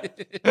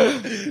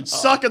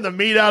 Sucking the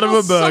meat out of I'll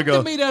a suck burger.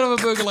 the meat out of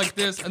a burger like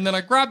this, and then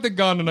I grab the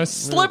gun and I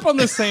slip on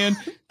the sand,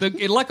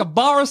 like a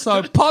bar or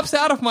so, pops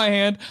out of my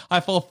hand. I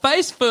fall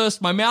face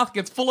first. My mouth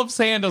gets full of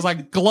sand as I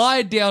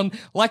glide down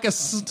like a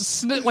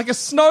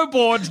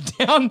snowboard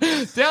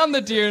down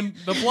the dune.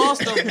 The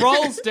blaster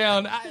rolls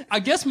down. I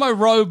guess my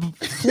robe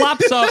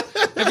flaps up.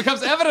 It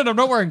becomes evident I'm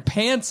not wearing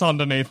pants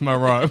underneath my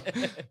robe.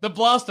 The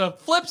blaster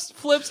flips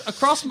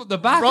across the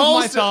back of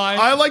my thigh.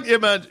 I like the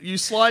image. You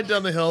slide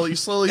down the hill. You're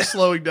slowly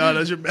slowing down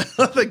as your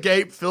mouth, the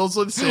gate fills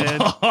with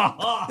sand.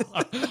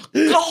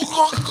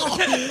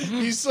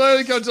 You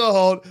slowly come to a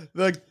halt.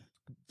 The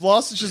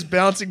blaster's just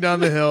bouncing down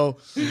the hill.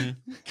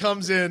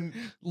 Comes in,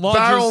 Lodges.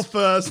 barrel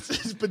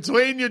first,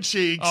 between your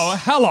cheeks. Oh,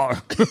 hello.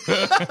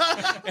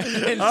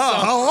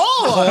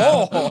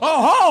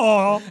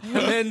 Hello. And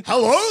then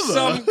Hello there.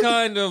 some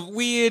kind of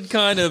weird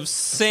kind of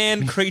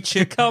sand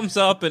creature comes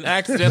up and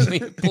accidentally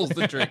pulls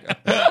the trigger.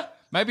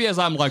 Maybe as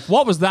I'm like,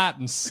 what was that?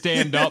 And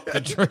stand up,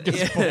 the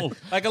trigger's pulled.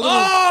 Like a little,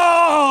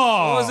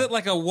 Oh! what was it,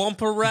 like a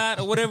wampa rat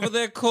or whatever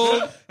they're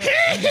called?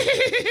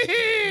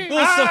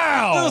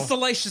 Ow! Little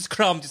salacious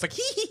crumb, just like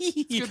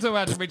Good to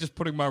imagine me just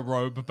putting my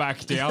robe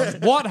back down.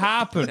 What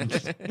happened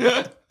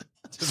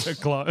to the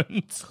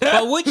clones?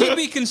 But would you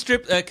be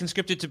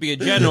conscripted to be a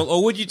general,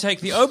 or would you take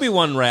the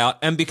Obi-Wan route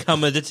and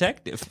become a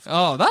detective?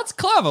 Oh, that's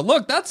clever.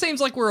 Look, that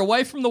seems like we're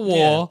away from the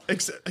war.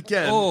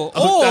 Again, Or-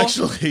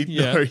 actually,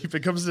 Yeah. no, he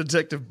becomes a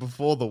detective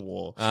before the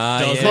war.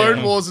 yeah.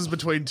 Clone Wars is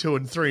between 2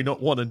 and 3,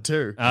 not 1 and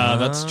 2.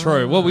 That's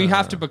true. Well, we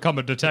have to become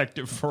a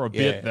detective for a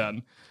bit Yeah.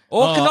 then.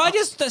 Or can I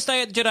just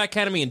stay at the Jedi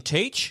Academy and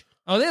teach?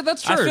 Oh, yeah,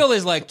 that's true. I feel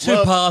there's like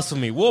two paths for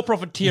me: war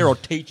profiteer or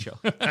teacher.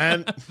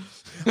 And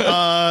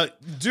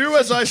do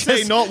as I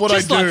say, not what I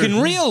Just do. like in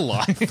real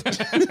life.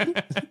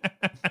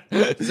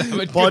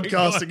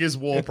 Podcasting is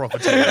war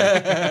profiteering.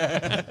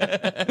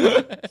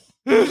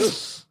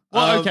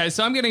 Well, okay,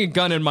 so I'm getting a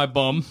gun in my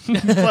bum.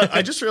 But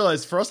I just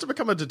realized for us to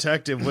become a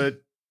detective, with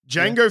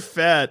Django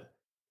Fett,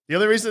 the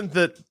only reason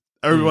that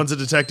Obi-Wan's a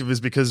detective is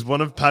because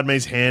one of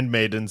Padme's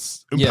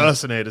handmaidens,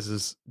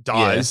 impersonators,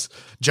 dies.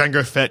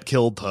 Django Fett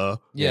killed her.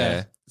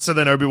 Yeah. So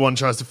then Obi-Wan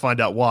tries to find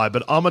out why.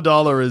 But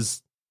Amidala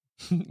is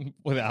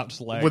Without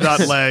legs. without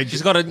legs.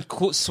 She's got a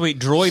sweet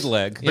droid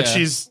leg. But Yeah.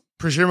 she's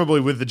presumably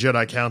with the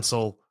Jedi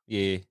Council.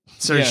 Yeah.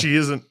 So Yeah. she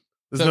isn't.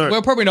 There's So no.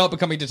 we're probably not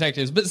becoming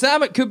detectives, but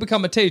Zamet could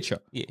become a teacher.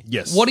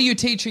 Yes. What are you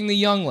teaching the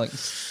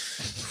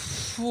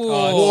younglings?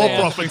 War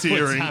Sam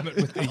profiteering. Zamet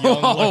with the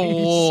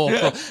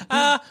younglings.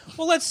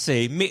 Well, let's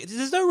see.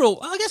 There's no real,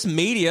 I guess,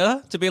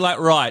 media to be like,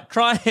 right,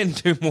 try and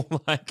do more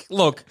like,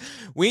 look,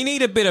 we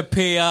need a bit of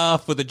PR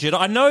for the Jedi.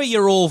 I know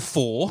you're all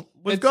for.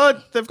 They've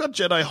got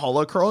Jedi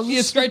holocrons. Yeah,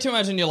 it's great to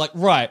imagine you're like,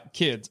 right,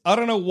 kids, I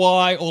don't know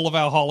why all of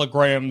our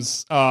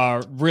holograms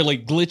are really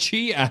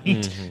glitchy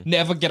and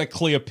never get a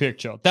clear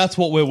picture. That's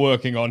what we're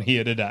working on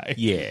here today.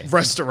 Yeah.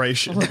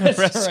 Restoration. We're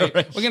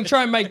going to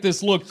try and make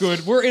this look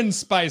good. We're in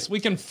space. We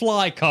can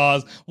fly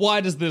cars.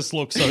 Why does this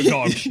look so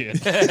dog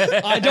shit?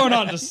 I don't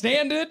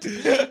understand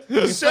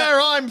it. Sir,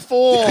 I'm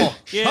for.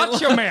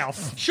 Shut your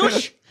mouth.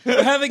 Shush.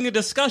 We're having a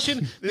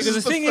discussion This because is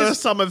the the thing first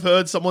is, time I've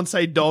heard someone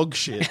say dog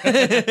shit.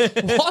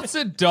 What's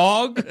a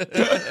dog?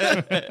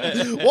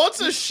 What's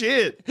a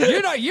shit?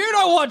 You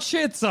know what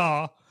shits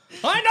are.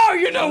 I know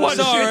you know what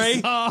Sorry.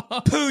 shits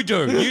are.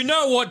 poodoo. You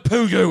know what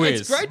poodoo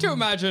is. It's great to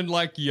imagine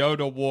like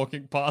Yoda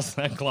walking past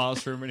that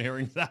classroom and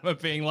hearing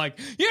Zamet being like,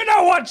 you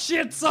know what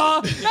shits are.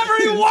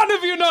 Every one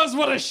of you knows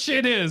what a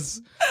shit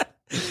is.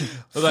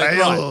 Like,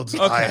 Failed.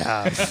 right, I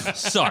have.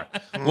 So,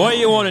 what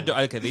you want to do?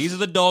 Okay, these are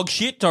the dog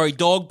shit. Sorry,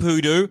 dog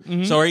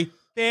poodoo. Sorry,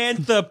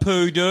 bantha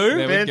poodoo.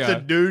 There we Bantha go.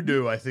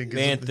 doo-doo, I think. Is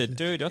Bantha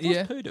doo-doo. I thought it was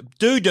Yeah. poodoo.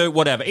 Doo-doo,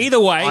 whatever. Either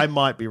way, I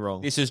might be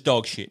wrong. this is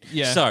dog shit.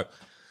 Yeah. So,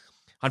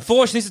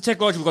 unfortunately, this is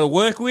technology we've got to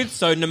work with.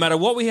 So, no matter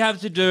what we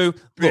have to do,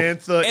 look,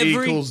 Bantha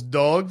equals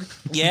dog.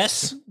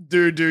 yes,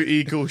 Doo-doo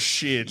equals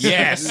shit.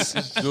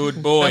 yes,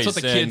 good boys. That's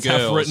what the and kids have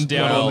girls. written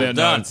down Well on their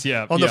done. notes.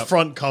 Yeah. On the Yep.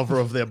 front cover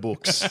of their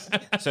books.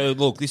 So,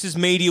 look, this is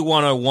Media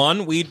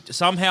 101. We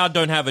somehow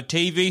don't have a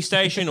TV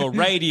station or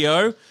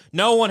radio.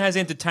 No one has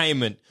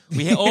entertainment.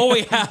 All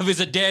we have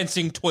is a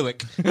dancing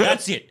Twi'lek.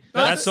 That's it.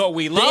 That's what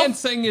we love.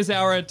 Dancing is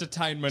our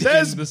entertainment.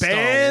 There's in the Star Wars.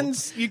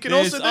 bands. You can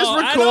There's also there's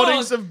and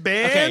recordings all- of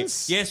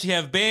bands. Okay. Yes, we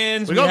have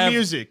bands. We got have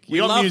music. We We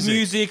got love music.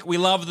 music. We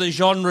love the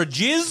genre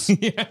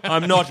jizz.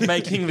 I'm not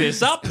making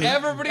this up.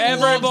 Everybody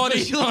Everybody loves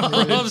the genre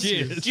loves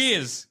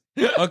jizz.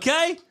 jizz.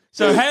 Okay?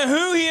 So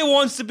who here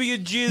wants to be a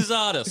jizz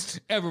artist?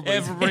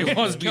 Everybody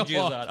wants to be a Come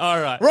jizz on. artist.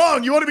 All right.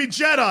 Wrong. You want to be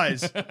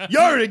Jedis.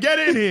 Yoda, get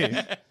in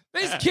here.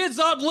 These kids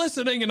aren't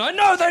listening, and I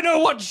know they know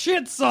what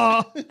shits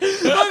are.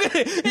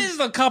 This is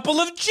a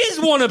couple of jizz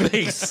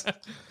wannabes.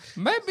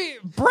 Maybe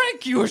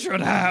break you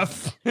should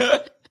have.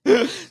 Either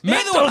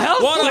Mental way,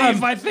 health what leave,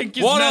 I'm- I think,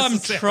 is what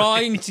necessary. I'm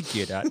trying to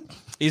get at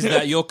is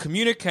that your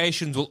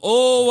communications will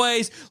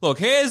always look.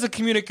 Here's a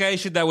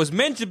communication that was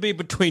meant to be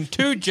between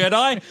two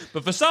Jedi,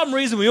 but for some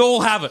reason we all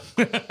have it.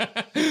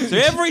 So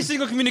every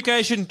single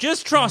communication,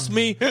 just trust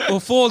me, will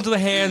fall into the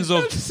hands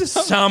of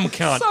some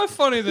cunt. So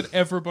funny that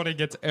everybody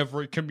gets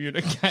every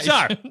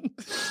communication.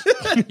 So,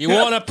 you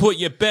want to put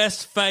your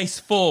best face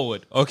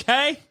forward,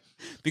 okay?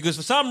 Because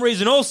for some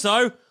reason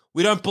also,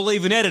 we don't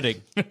believe in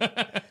editing.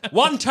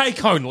 One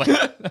take only.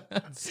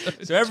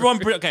 So everyone,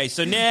 okay,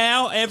 so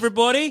now,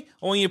 everybody,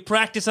 I want you to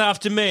practice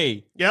after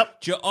me.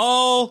 Yep.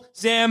 Joel,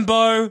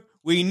 Zambo,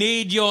 we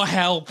need your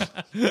help.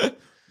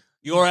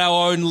 You're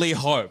our only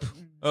hope.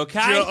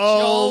 Okay?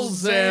 Joel,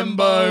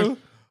 Zambo,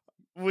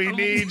 we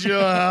need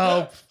your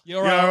help.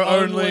 You're our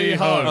only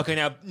hope. Okay,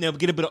 now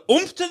get a bit of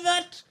oomph to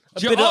that.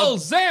 Joel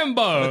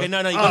Zambo. Okay, no,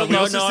 you Oh, gotta, we no,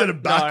 also no, said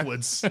it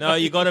backwards. No,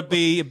 you got to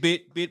be a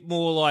bit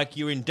more like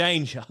you're in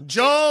danger.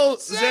 Joel,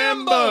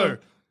 Zambo,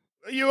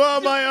 you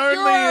are my only,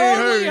 You're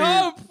our only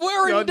hope.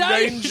 We're You're in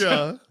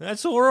danger.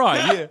 That's all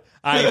right.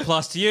 Yeah. A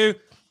plus to you,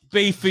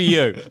 B for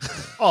you.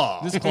 Oh,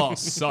 This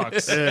class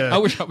sucks. Yeah. I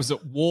wish I was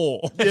at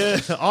war. yeah,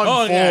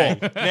 I'm Okay,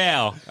 four.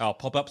 now I'll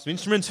pop up some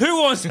instruments.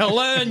 Who wants to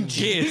learn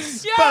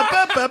jizz?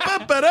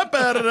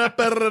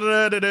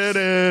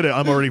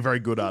 I'm already very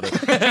good at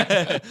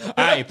it.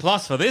 A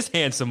plus for this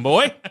handsome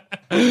boy.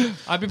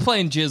 I'd be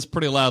playing jizz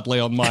pretty loudly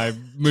on my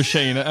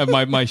machine,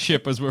 my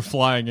ship as we're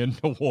flying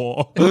into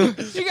war.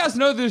 You guys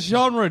know this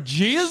genre,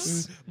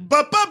 jizz?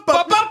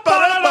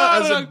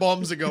 As the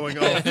bombs are going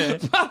off.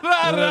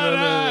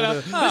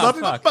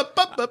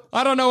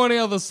 I don't know any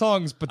other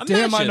songs, but damn,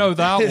 I Imagine. know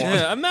that one.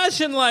 Yeah,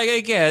 imagine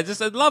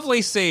just a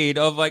lovely scene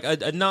of like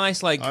a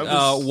nice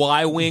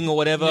Y-wing or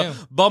whatever Yeah.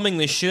 bombing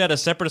the shit out of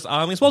separatist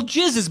armies while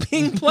jizz is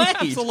being played.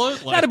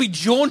 Absolutely. That'd be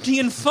jaunty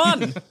and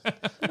fun.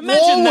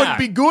 Imagine War that.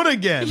 would be good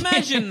again.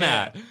 Imagine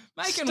that.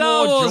 Making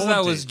Star war Wars that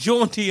jaunty. was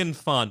jaunty and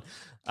fun.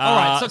 All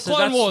right, so Clone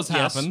that's- Wars yes.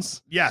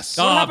 happens. Yes.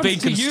 Oh, What happens being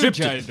to you,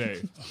 conscripted.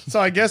 JD? So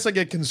I guess I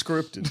get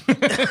conscripted.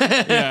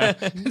 Yeah.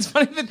 It's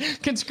funny that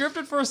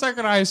conscripted for a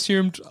second, I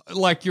assumed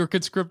like you're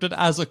conscripted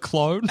as a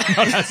clone,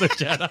 not as a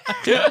Jedi.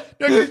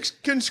 No,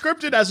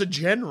 conscripted as a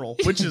general,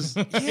 which is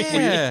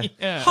Yeah.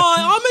 Yeah.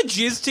 Hi, I'm a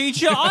jizz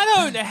teacher. I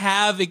don't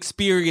have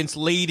experience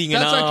leading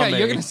That's an army. okay.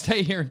 You're going to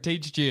stay here and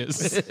teach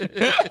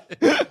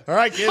jizz. all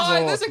right, kids.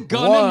 Hi, all there's a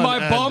gun in one my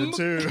and bum. a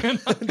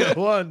two.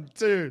 1,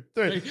 2,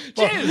 3.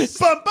 Jizz.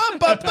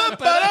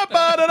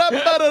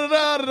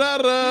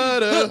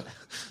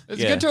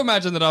 It's Yeah. good to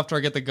imagine that after I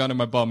get the gun in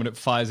my bum and it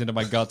fires into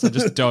my guts, I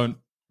just don't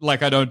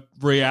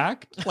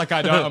react. Like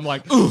I'm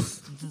like,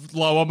 oof,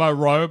 lower my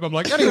robe. I'm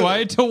like,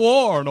 anyway, to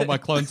war. And all my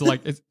clones are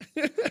like,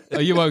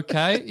 are you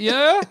okay?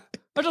 Yeah,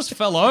 I just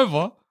fell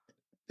over.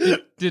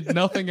 Did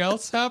nothing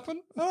else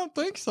happen? I don't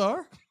think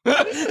so.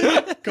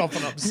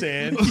 Coughing up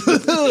sand.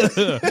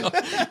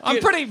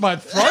 My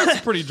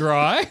throat's pretty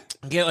dry.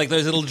 Get like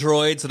those little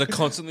droids that are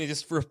constantly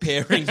just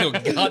repairing your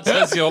guts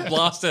as your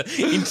blaster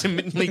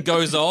intermittently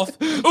goes off.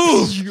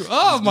 Ooh!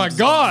 Oh my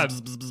god.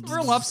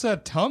 Real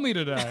upset tummy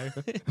today.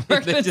 We're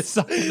just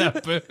sucking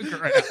that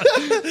burger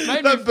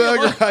out. That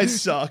burger I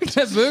sucked.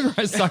 That burger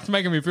I sucked,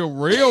 making me feel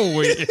real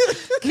weird.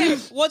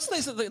 What's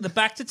this? The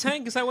Bacta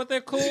tank? Is that what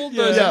they're called?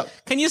 Yeah.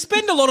 Can you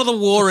spend a lot of the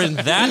war in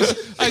that?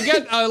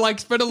 I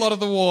spend a lot of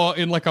the war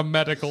in like a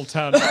medical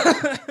tent,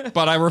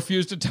 but I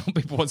refuse to tell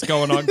people what's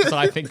going on because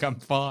I think I'm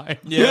fine.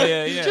 Yeah.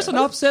 Just an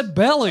upset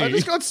belly. I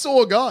just got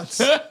sore guts.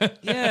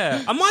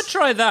 Yeah. I might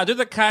try that. Do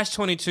the Cash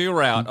 22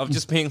 route of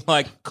just being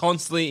like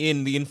constantly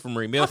in the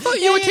infirmary. I thought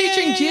you were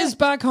teaching jizz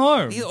back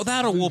home. Either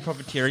that or war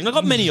profiteering. I've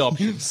got many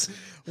options.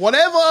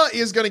 Whatever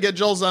is going to get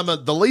Joel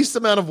Zammer the least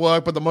amount of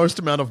work but the most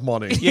amount of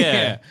money.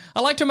 Yeah.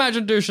 I like to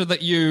imagine, Dusha,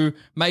 that you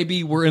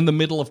maybe were in the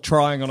middle of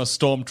trying on a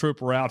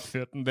stormtrooper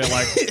outfit and they're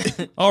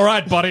like, all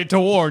right, buddy, to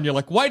war. And you're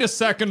like, wait a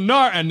second, no.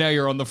 And now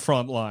you're on the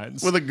front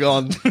lines. With a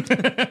gun.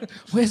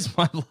 Where's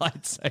my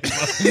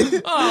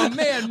lightsaber? Oh,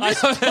 man,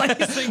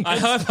 misplacing I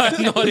hope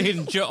I'm not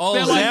in Joel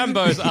They're like-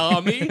 Zambo's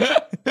army.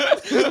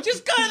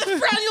 Just go to the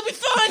front, you'll be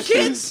fine,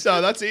 kids. So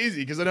that's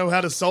easy because I know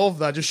how to solve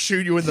that. Just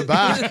shoot you in the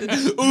back.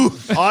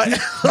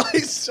 I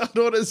start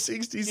Order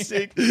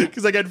 66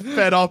 because I get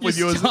fed up with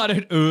You yours.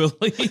 started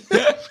early.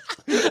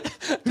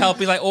 I'll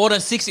be like, order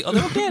 60. Oh,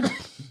 they're all dead.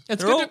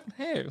 It's They're good. all-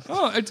 hey.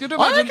 It's good to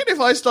I imagine. reckon if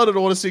I started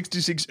Order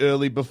 66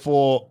 early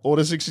before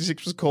Order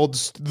 66 was called,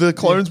 the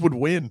clones would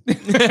win.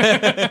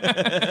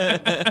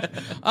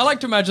 I like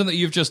to imagine that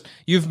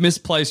you've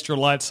misplaced your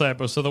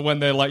lightsaber, so that when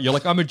they're like, you're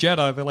like, I'm a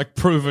Jedi, they're like,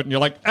 prove it, and you're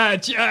like,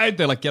 Jedi.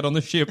 They're like, get on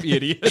the ship,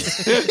 idiot.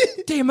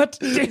 Damn it.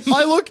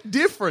 I look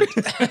different.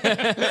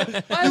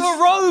 I have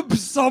a robe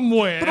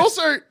somewhere. But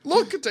also,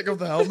 look, take off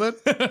the helmet.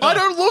 I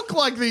don't look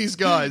like these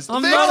guys.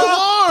 I'm They're not a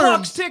clones.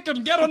 clock's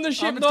ticking. Get on the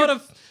ship. I'm It's not good-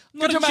 a...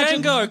 Not Could a you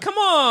imagine- Django, come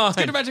on!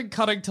 Can you imagine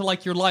cutting to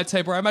like your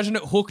lightsaber? I imagine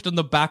it hooked in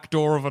the back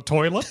door of a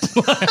toilet.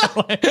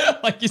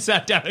 like you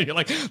sat down and you're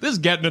like, this is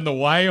getting in the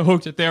way.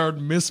 Hooked it there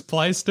and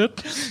misplaced it.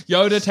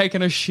 Yoda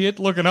taking a shit,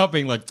 looking up,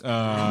 being like,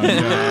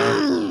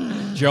 no.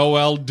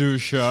 Joel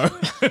Dusha.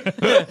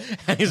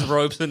 And his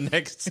robes are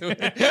next to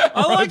it.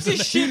 I like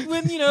this shit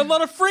with, a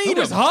lot of It freedom.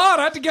 was hard.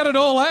 I had to get it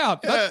all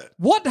out.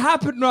 What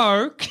happened?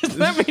 No, because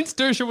that means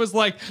Dusha was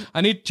like, I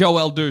need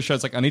Joel Dusha.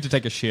 It's like, I need to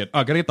take a shit.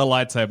 I gotta get the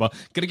lightsaber.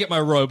 Gotta get my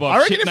robe off. I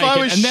reckon shit if I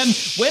naked. was and then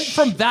went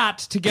from that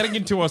to getting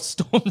into a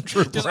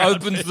stormtrooper. Just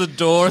outfit. opens the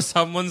door,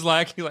 someone's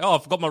like, he's like, oh, I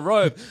forgot my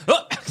robe.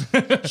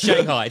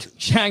 Shanghai.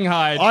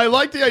 Shanghai. I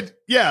like the idea.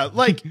 Yeah,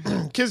 like,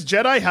 because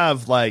Jedi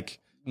have, like,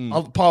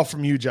 apart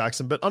from you,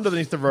 Jackson, but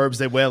underneath the robes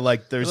they wear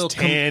like those Little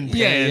tan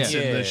yeah, pants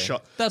yeah. in the Yeah.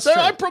 shot. That's so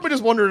true. I'm probably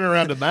just wandering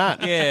around in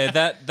that. Yeah,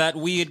 that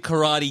weird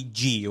karate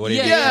G or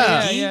whatever.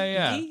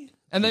 Yeah. Gi?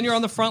 And then you're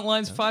on the front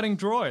lines fighting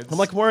droids. I'm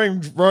like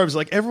wearing robes.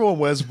 Like everyone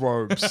wears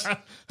robes.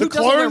 The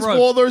doesn't wear clones robes?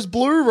 wore those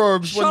blue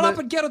robes. Shut up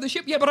and get on the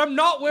ship. Yeah, but I'm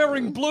not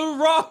wearing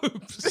blue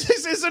robes.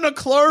 This isn't a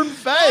clone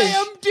face. I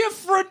am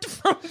different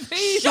from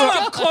these. Shut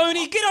up,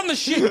 Cloney. Get on the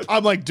ship.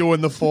 I'm like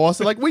doing the force.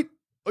 They're like,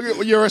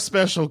 you're a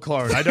special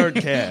clone. I don't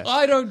care.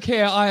 I don't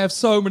care. I have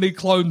so many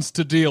clones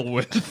to deal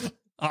with.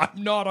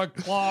 I'm not a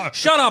clone.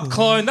 Shut up,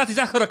 clone. That's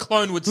exactly what a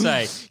clone would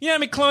say. You know how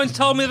many clones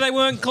told me they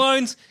weren't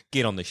clones?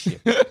 Get on the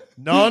ship.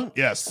 None?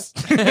 Yes.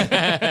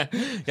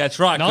 That's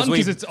right. None,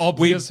 because it's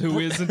obvious who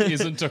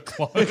isn't a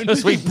clone.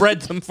 Because we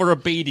bred them for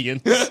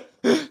obedience.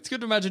 It's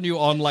good to imagine you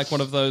on like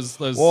one of those.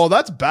 Well,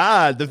 that's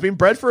bad. They've been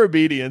bred for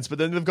obedience, but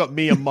then they've got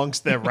me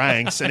amongst their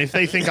ranks. And if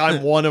they think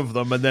I'm one of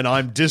them and then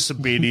I'm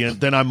disobedient,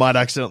 then I might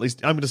accidentally...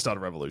 I'm going to start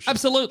a revolution.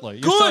 Absolutely.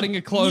 You're Good. starting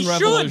a clone You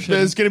should. revolution.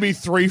 There's going to be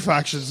 3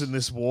 factions in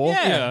this war.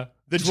 Yeah.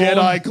 The Drawn-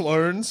 Jedi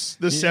clones,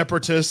 the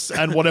Separatists,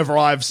 and whatever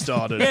I've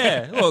started.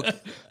 Yeah, look.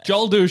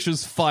 Joel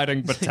Douche's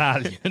fighting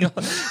battalion.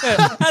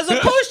 As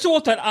opposed to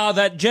what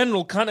that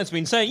general cunt has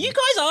been saying, you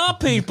guys are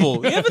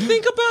people. You ever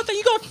think about that?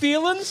 You got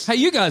feelings? Hey,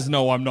 you guys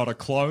know I'm not a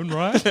clone,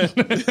 right?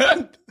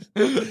 They're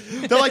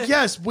like,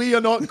 yes, we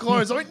are not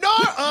clones. I'm like, no!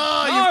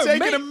 You've No,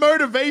 taken me- a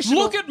motivational...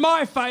 Look at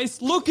my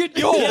face. Look at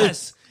yours.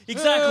 Yes.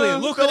 Exactly.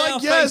 Look They're at like, our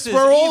yes, faces.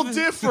 we're all Even-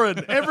 different.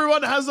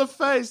 Everyone has a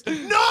face.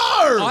 No!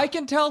 I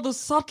can tell the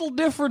subtle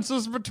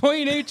differences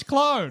between each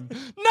clone.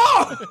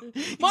 No!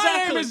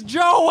 My name is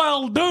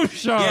Joel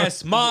Dusha.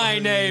 Yes, my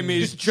name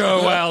is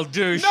Joel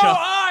Dusha. No,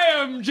 I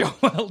am Joel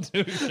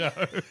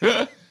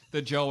Dusha.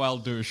 The Joel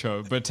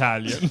Dusha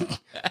battalion.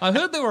 I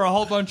heard there were a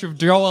whole bunch of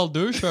Joel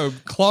Dusha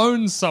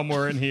clones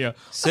somewhere in here.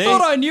 See? I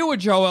thought I knew a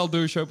Joel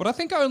Dusha, but I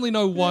think I only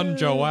know one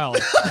Joel.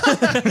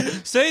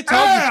 See,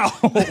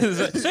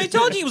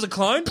 told you he was a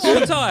clone all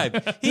the time.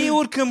 He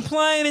would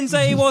complain and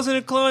say he wasn't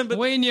a clone, but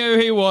We knew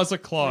he was a we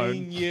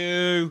clone.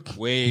 knew.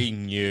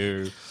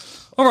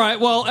 All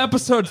right, well,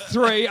 episode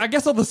 3, I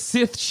guess all the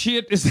Sith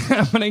shit is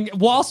happening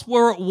whilst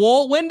we're at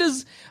war. When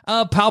does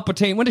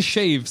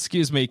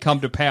Sheev,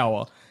 come to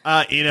power?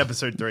 In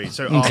episode 3,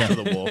 so after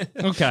the war.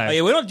 Okay. Oh,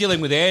 yeah, we're not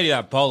dealing with any of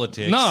that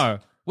politics. No.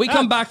 We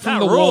come back from that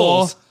the war.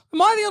 rules.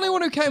 Am I the only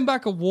one who came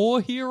back a war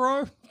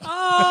hero?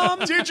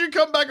 Did you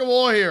come back a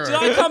war hero? Did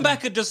I come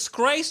back a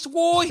disgraced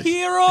war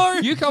hero?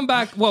 You come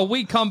back, well,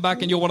 we come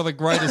back and you're one of the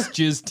greatest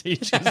jizz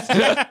teachers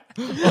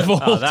of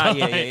all time.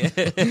 Yeah.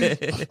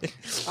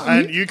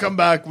 And you come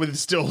back with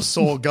still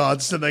sore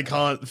guts and they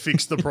can't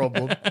fix the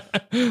problem.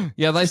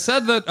 Yeah, they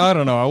said that, I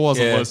don't know, I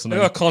wasn't listening.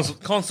 There are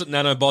constant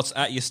nanobots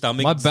at your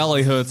stomach. My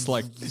belly hurts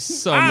like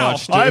so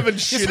much. Dude. I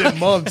haven't shit in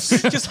months.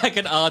 Just like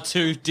an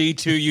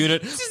R2-D2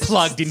 unit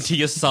plugged into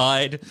your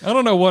side. I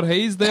don't know what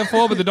he's there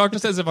for, but the doctor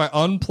says if I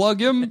unplug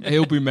him,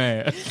 he'll be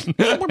mad.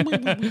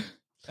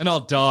 And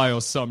I'll die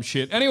or some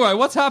shit. Anyway,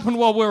 what's happened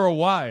while we're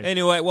away?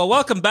 Anyway, well,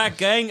 welcome back,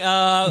 gang.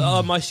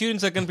 My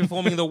students are going to be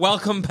performing the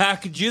welcome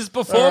back jizz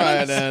All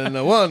performance. right, and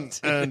a 1,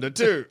 and a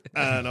 2,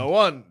 and a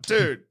 1,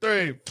 2,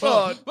 3,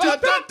 4.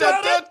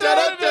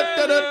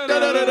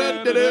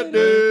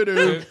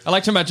 I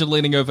like to imagine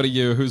leaning over to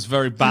you, who's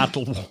very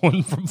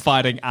battle-worn from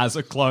fighting as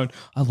a clone.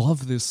 I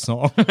love this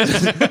song.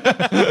 There's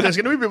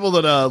going to be people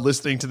that are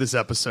listening to this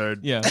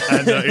episode Yeah.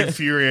 and are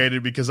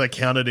infuriated because I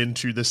counted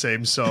into the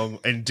same song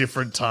in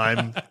different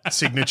time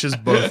signatures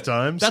both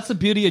times. That's the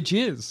beauty of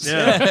jizz.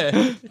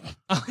 Yeah.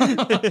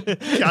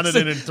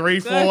 Counted in 3,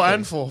 4,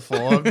 and 4,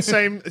 4.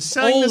 Sang the All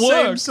same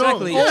works, song.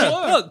 Exactly. Oh, Yeah.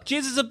 look. Look, jizz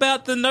is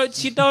about the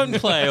notes you don't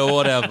play or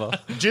whatever.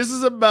 Jizz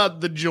is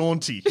about the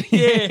jaunty.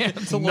 Yeah.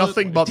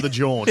 Nothing but the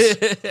jaunt.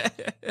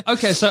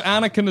 Okay, so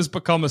Anakin has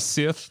become a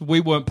Sith. We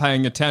weren't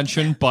paying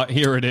attention, but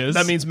here it is.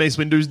 That means Mace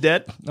Windu's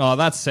dead. Oh,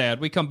 that's sad.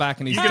 We come back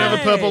and he's You can have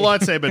a purple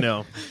lightsaber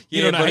now.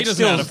 You don't know. but He it's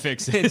doesn't know how to still-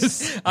 fix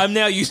this. I'm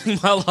now using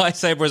my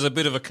lightsaber as a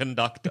bit of a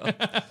conductor.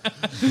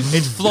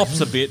 It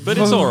flops a bit, but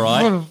it's all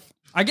right.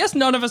 I guess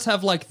none of us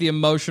have like the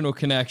emotional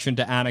connection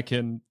to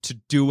Anakin to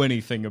do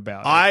anything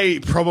about it. I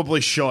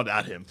probably shot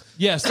at him.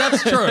 Yes,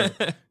 that's true.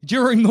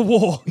 During the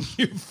war,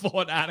 you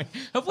fought Anakin.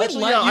 Have we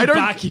Actually, let yeah, you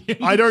back in?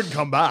 I don't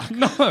come back.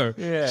 No,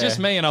 it's just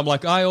me, and I'm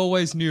like, I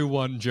always knew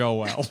one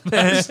Joel.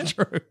 That's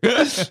true.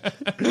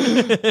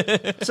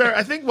 So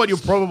I think what you'll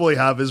probably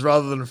have is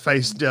rather than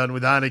face down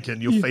with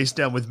Anakin, you'll face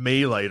down with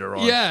me later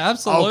on. Yeah,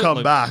 absolutely. I'll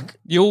come back.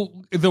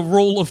 The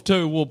rule of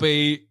 2 will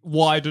be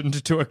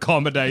widened to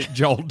accommodate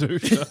Joel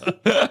Dusha.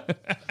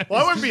 Well,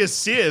 I won't be a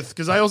Sith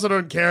because I also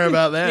don't care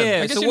about them.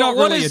 Yeah, guess so you're not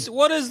what really is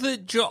what is the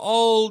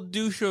Joel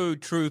Dusho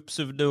troops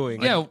of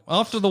doing? Yeah,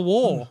 after the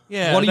war.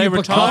 Yeah, what are do they you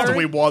retiring? After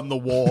we won the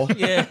war.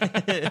 Yeah.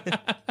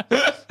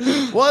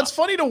 Well, it's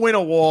funny to win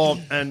a war,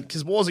 and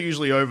because wars are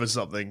usually over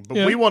something,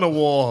 but we won a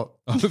war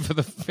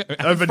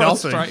over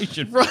nothing.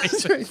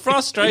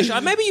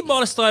 Frustration. Maybe you might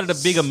have started a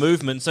bigger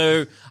movement.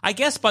 So I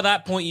guess by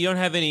that point you don't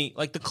have any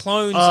like the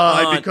clones.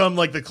 I become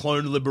like the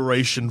Clone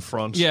Liberation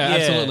Front. Yeah,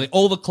 absolutely.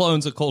 All the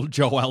clones are called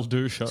Joel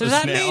Dushos. So does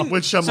that now. mean-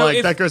 Which I'm So like,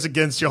 if- that goes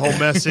against your whole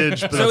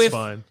message, but So that's if-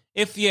 fine.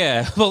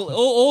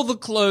 All the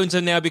clones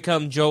are now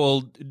become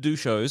Joel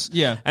Dushos.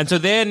 Yeah. And so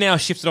they're now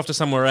shifted off to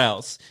somewhere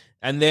else.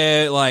 And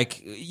they're like,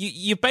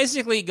 you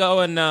basically go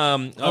and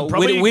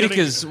probably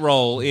Whitaker's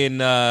role in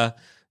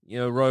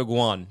Rogue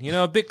One.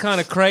 A bit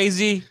kind of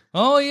crazy.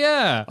 Oh,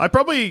 yeah. I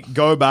probably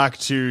go back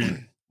to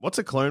what's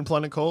a clone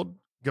planet called?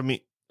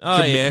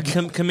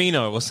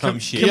 Camino or some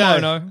shit.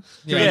 Kimono.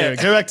 Yeah.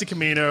 Go back to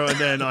Camino, and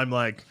then I'm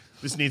like,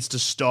 this needs to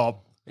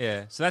stop.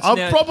 Yeah. So that's I'll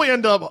now, probably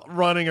end up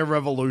running a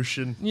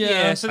revolution.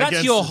 yeah. So that's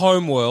Against- your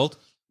home world.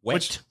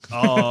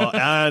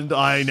 And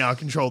I now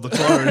control the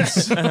clones.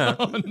 So,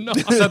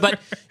 but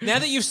now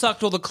that you've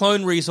sucked all the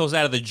clone resource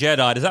out of the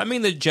Jedi, does that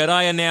mean the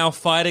Jedi are now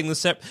fighting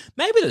the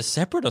Maybe the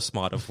Separatists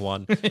might have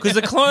won because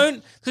the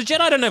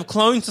Jedi don't have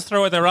clones to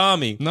throw at their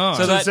army. No.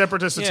 So the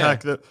Separatists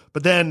attack the.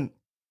 But then,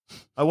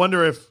 I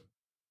wonder if.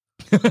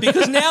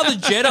 Because now the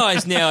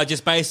Jedi's now are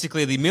just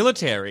basically the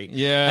military.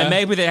 Yeah. And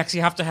maybe they actually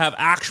have to have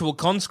actual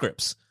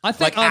conscripts. I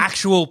think like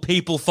actual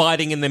people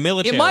fighting in the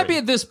military. It might be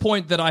at this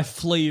point that I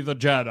flee the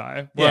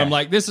Jedi, where Yeah. I'm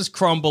like, this is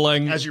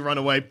crumbling. As you run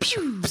away,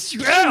 pew!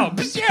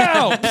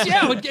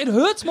 It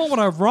hurts more when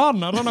I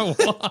run. I don't know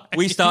why.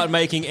 We start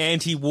making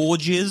anti-war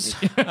jizz.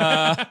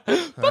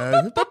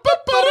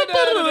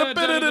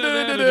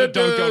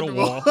 Don't go to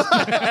war.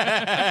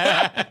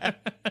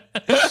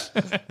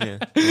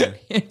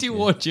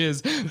 Anti-war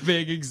jizz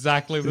being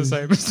exactly the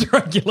same as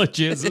regular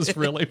jizz is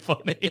really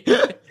funny.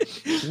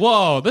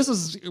 Whoa, this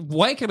is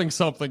awakening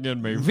something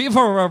in me. Viva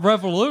a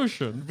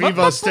revolution.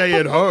 Viva stay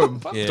at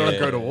home. Yeah. Don't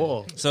go to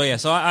war. So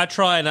I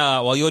try and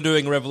while you're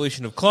doing a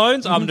revolution of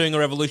clones, I'm doing a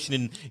revolution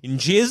in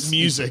jizz.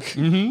 Music.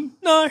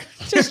 No,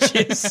 just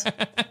jizz.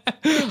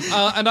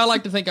 And I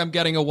like to think I'm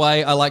getting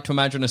away. I like to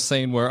imagine a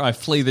scene where I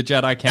flee the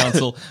Jedi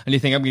Council and you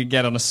think I'm going to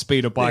get on a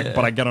speeder bike,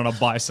 but I get on a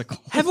bicycle.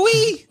 Have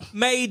we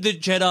made the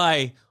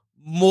Jedi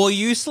more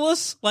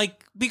useless?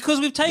 Like, because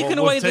we've taken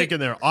away I've taken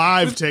their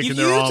army. You've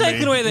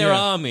taken away their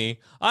army.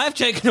 I've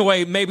taken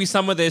away maybe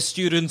some of their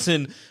students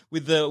and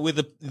with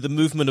the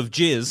movement of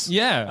jizz.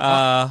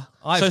 Yeah.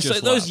 So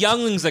just those left.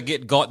 younglings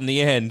that got in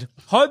the end,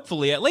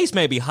 hopefully at least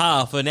maybe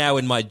half are now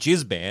in my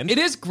jizz band. It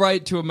is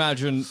great to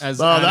imagine as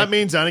That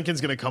means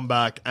Anakin's going to come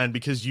back, and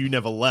because you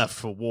never left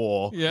for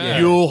war, Yeah.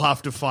 you'll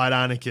have to fight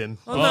Anakin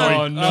before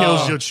he no. kills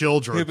your He'll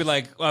children. be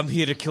like, I'm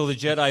here to kill the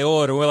Jedi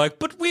Order. We're like,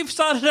 but we've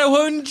started our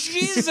own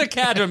Jizz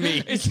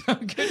Academy. It's so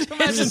good to This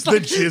imagine is the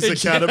Jizz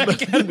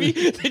Academy.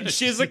 The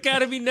Jizz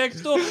Academy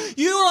next door.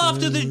 You're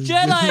after the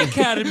Jedi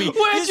Academy.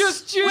 We're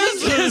just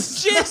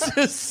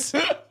jizzes.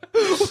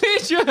 We're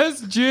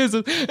just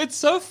jizzes. It's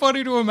so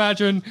funny to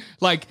imagine,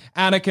 like,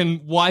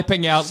 Anakin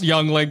wiping out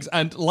younglings,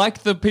 and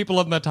like the people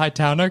on the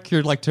Titanic,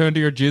 you're like, turn to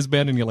your jizz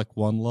band and you're like,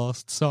 one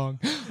last song.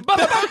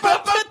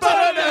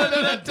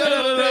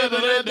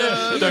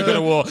 Don't go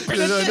to war.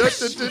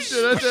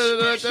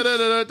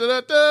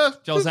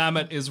 Joel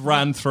Zammett is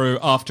ran through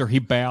after he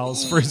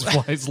bows for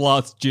his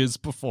last jizz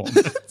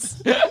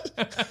performance.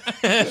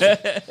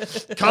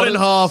 Cut in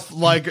half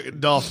like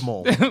Darth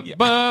Maul.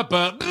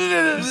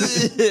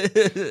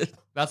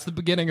 That's the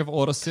beginning of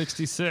Order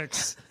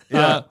 66.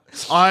 Yeah.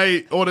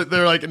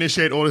 They're like,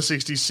 initiate Order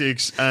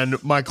 66,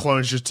 and my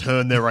clones just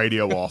turn their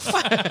radio off.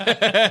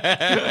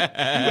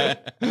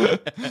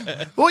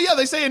 Well, yeah,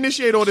 they say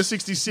initiate Order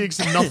 66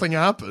 and nothing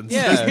happens.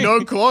 Yeah. There's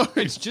no clones.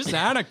 It's just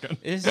Anakin.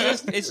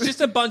 It's just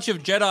a bunch of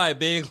Jedi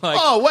being like,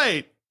 Oh,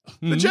 wait.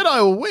 The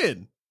Jedi will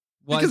win.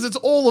 Why- Because it's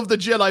all of the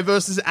Jedi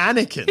versus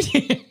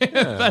Anakin.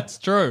 That's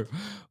true.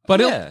 But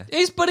Yeah.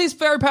 he's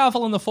very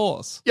powerful in the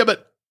Force. Yeah,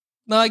 but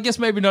No, I guess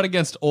maybe not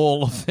against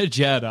all of the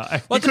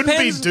Jedi. Well, he couldn't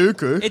beat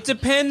Dooku. It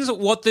depends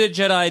what the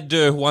Jedi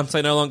do once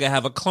they no longer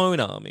have a clone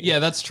army. Yeah,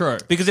 that's true.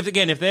 Because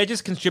if they're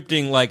just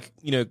conscripting like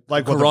Like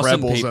what the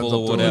Coruscant rebels people end up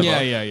or doing.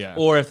 whatever. Yeah.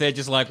 Or if they're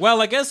just like,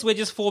 well, I guess we're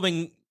just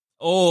forming.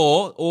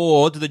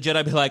 Or do the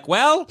Jedi be like,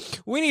 well,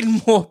 we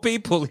need more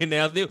people in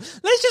our thing.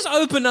 Let's just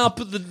open up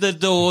the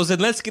doors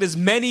and let's get as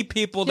many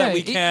people that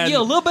we can. You're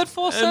a little bit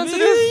Force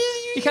sensitive.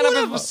 You kind of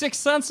have a sixth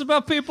sense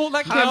about people.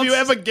 That counts. Have you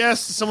ever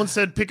guessed someone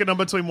said pick a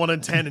number between 1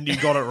 and 10 and you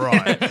got it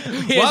right?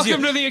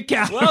 Welcome to the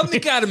Academy. Welcome to the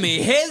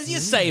Academy. Here's your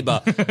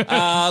saber.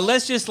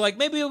 Let's just like,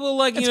 maybe we'll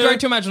like, It's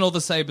great to imagine all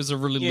the sabers are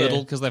really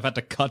little because they've had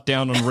to cut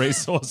down on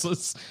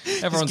resources.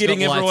 Everyone's getting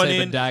got everyone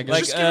lightsaber in, daggers.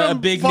 like Just give a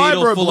them big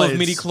needle full of vibroblades.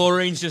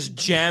 midi-chlorines, just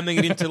jamming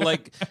it into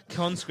like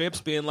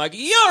conscripts, being like,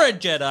 "You're a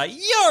Jedi,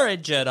 you're a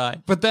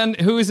Jedi." But then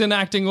who is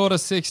enacting Order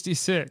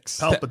 66?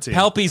 Palpatine.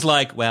 Palpy's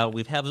like, "Well,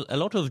 we've had a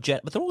lot of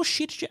Jedi, but they're all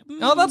shit.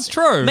 Oh, that's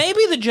true.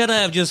 Maybe the Jedi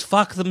have just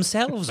fucked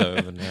themselves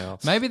over now.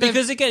 Maybe they've-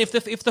 because again, if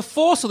the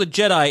Force or the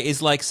Jedi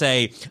is like,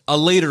 say, a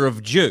liter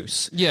of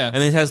juice, Yeah.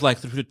 and it has like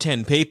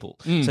 10 people,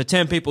 so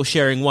 10 people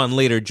sharing 1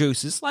 liter of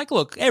juice, it's like,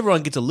 look,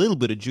 everyone gets a little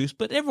bit of juice,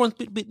 but everyone's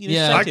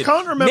Yeah. I shared.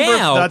 can't remember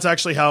Now- if that's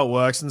actually how it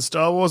works in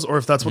Star Wars, or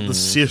if that's what the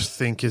Sith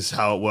think is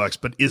how it works,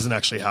 but isn't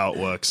actually how it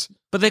works.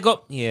 But they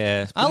got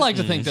I I like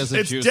to think there's a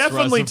It's juice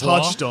definitely reservoir.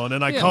 touched on,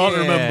 and I Yeah. can't Yeah.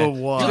 remember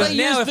Do why. they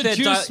Now use if the they're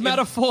juice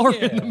metaphor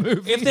in the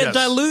movie? If they're Yes.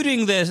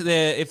 diluting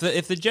if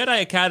the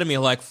Jedi Academy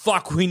are like,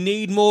 fuck, we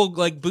need more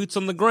like boots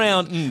on the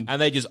ground,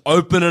 and they just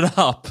open it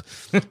up,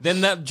 then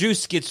that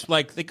juice gets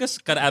like, they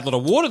just got to add a lot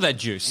of water to that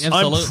juice.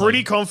 Absolutely. I'm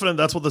pretty confident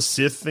that's what the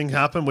Sith thing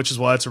happened, which is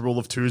why it's a rule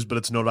of twos, but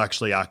it's not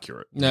actually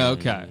accurate. No,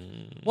 okay.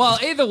 Well,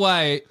 either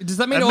way, does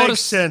that mean It Order...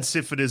 makes sense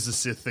if it is the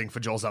Sith thing for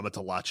Joel Zammett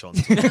to latch on.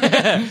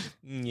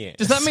 Yeah.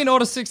 Does that mean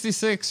Order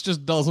 66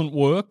 just doesn't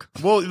work?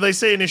 Well, they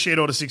say initiate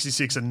Order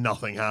 66 and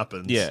nothing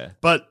happens. Yeah.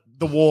 But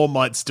the war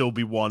might still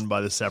be won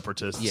by the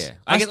Separatists. Yeah,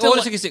 I I guess still Order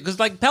like- 66 because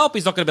like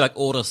Palpy's not going to be like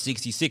Order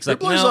 66. Like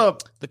Who blows now,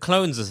 up? the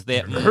clones is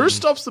there. Who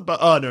stops the...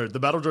 Oh, no, the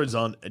battle droids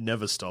aren't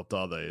never stopped,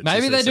 are they? It's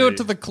Maybe just they do it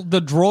to the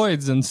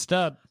droids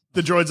instead.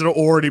 the droids that have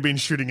already been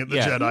shooting at the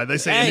Yeah. Jedi. They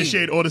say Hey.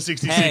 initiate Order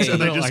 66 Hey.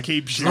 and they You're just like,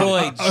 keep shooting.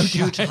 Droids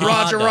shoot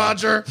Roger,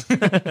 harder.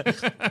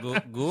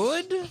 Roger.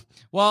 Good.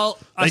 Well,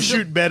 I They still,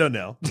 shoot better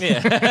now. I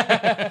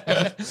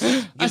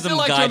Gives still them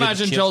like to guided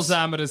imagine chips. Joel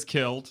Zammett is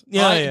killed.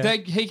 Yeah, yeah.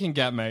 He can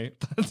get me.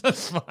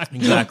 That's fine.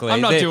 Exactly. I'm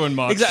not They- doing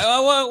much. Exactly.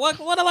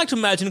 What I like to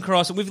imagine,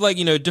 Cross, we've like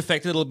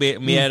defected a little bit.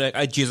 And we had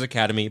a Jizz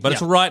Academy, but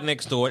it's Yeah. right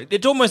next door.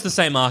 It's almost the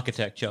same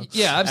architecture.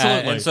 Yeah,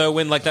 absolutely. And so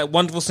when like that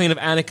wonderful scene of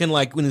Anakin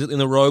like when he's in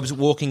the robes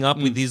walking up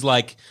with his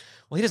like,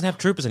 well, he doesn't have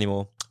troopers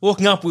anymore.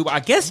 Walking up,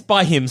 I guess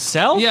by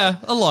himself. Yeah,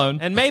 alone.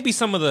 And maybe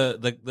some of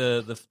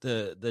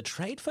the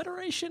Trade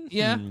Federation.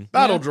 Yeah.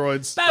 Battle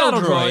droids. Battle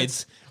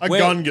droids. A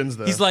where Gungan's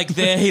there. He's like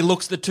there. He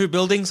looks at the two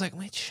buildings. Like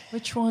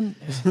Which one?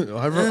 I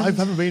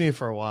haven't been here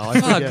for a while. I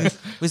forget.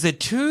 was there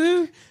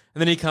two? And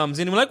then he comes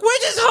in and we're like, we're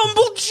just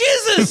humble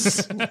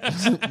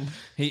jizzes.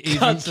 He even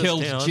Cuts us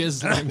killed down.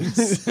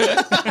 Jizzlings.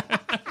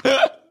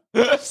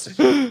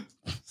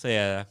 So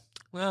yeah,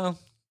 well, that's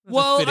a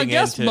Well, I fitting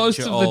guess end to most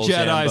of the old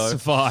Jedi Zambo.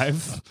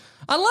 survive.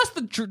 Unless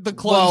the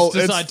clones Well,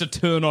 it's- decide to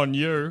turn on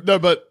you. No,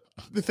 but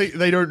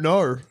they don't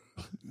know.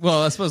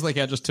 Well, I suppose they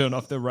can't just turn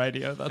off their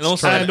radio. That's And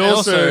also, true. And and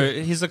also-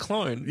 also, he's a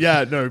clone.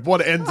 Yeah, no.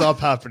 What ends up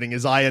happening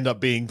is I end up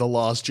being the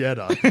last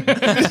Jedi.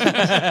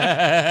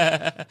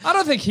 I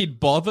don't think he'd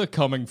bother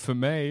coming for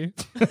me.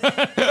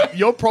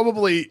 You'll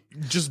probably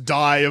just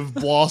die of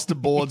blaster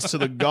bullets to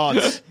the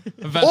guts.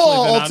 Eventually,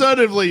 Or then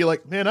alternatively, you're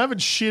like, man, I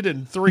haven't shit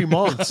in 3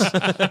 months.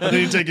 And then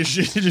you take a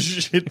shit, you just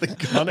shit the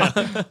gun out.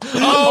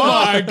 oh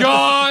my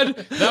god,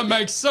 that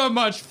makes so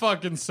much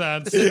fucking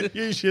sense.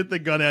 You shit the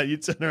gun out, you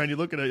turn around, you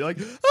look at it, you're like,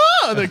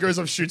 ah! And then it goes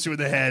up, shoots you in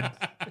the head.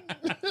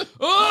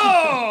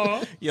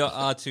 Oh, Your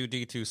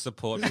R2D2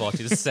 support bot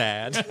is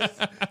sad.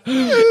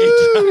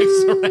 It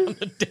drags around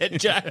the dead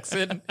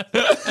Jackson.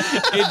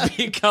 It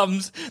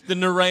becomes the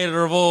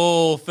narrator of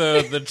all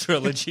further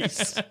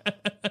trilogies.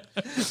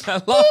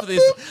 I love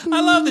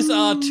this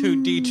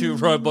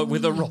R2D2 robot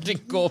with a rotting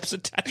corpse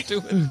attached to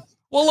it.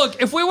 well,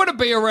 look, if we were to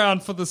be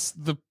around for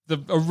the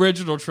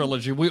original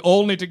trilogy, we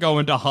all need to go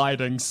into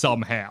hiding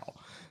somehow.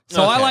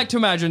 So I Okay. like to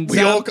imagine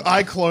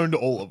I cloned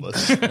all of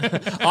us.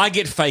 I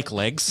get fake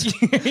legs,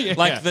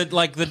 like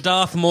the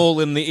Darth Maul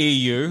in the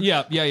EU.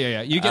 Yeah.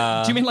 You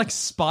get? Do you mean like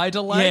spider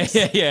Yeah, legs?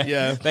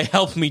 yeah. They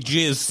help me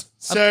jizz.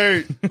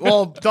 So,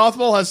 well, Darth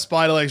Maul has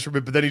spider legs for a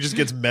bit, but then he just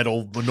gets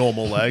metal,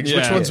 normal legs.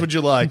 Which Yeah. ones would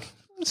you like?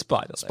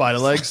 Spider legs. Spider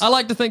legs? I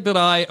like to think that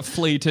I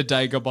flee to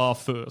Dagobah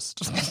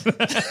first.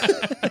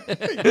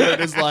 It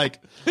is like,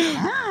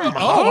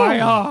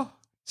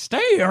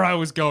 Stay here, I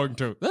was going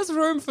to. There's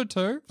room for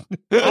two.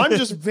 I'm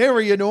just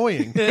very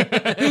annoying.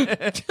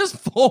 Just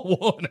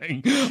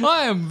forewarning.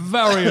 I am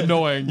very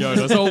annoying,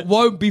 Yoda, so it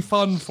won't be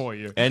fun for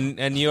you.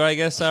 And you, I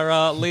guess,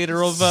 are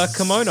leader of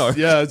Kimono.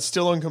 Yeah, it's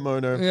still on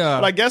kimono.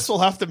 Yeah. But I guess we'll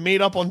have to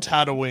meet up on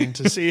Tatooine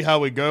to see how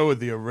we go with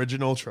the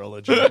original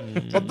trilogy.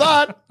 But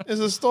that is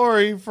a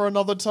story for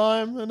another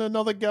time in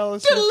another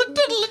galaxy.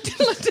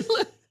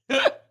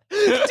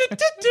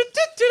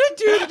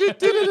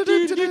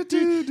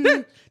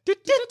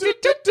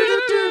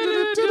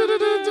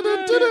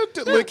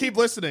 Keep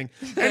listening.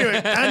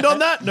 Anyway, and on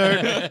that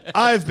note,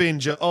 I've been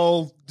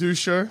Joel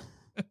Dusher,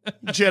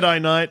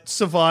 Jedi Knight,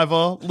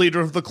 survivor, leader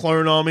of the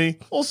clone army,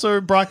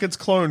 also brackets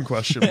clone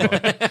question mark.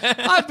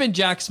 I've been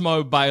Jack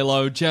Smo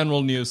Balo,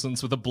 general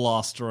nuisance with a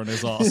blaster in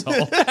his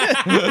asshole.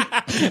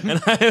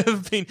 And I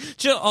have been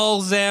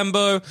Joel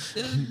Zambo,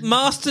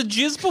 master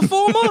jizz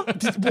performer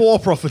War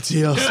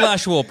profiteer.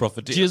 / war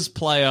profiteer. Jizz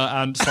player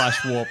and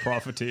 / war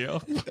profiteer.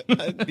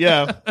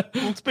 Yeah,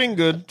 it's been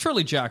good.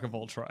 Truly jack of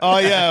all trades. Oh,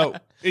 yeah.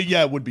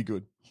 Yeah, it would be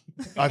good.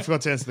 I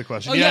forgot to answer the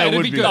question. Oh, yeah, it it'd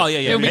would be be good. Oh, yeah,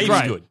 yeah. It'll be Heaps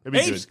great. good. It'd be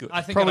Heaps good.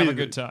 I think I'd have a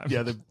good time.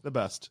 Yeah, the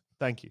best.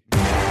 Thank you.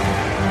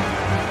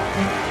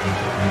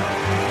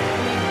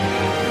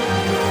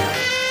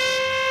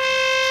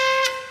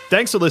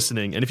 Thanks for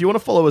listening. And if you want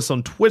to follow us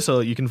on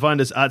Twitter, you can find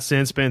us at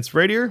Sanspants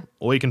Radio,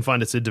 or you can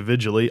find us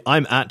individually.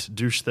 I'm at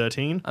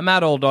Douche13. I'm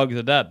at All Dogs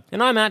Are Dead.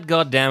 And I'm at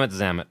Goddammit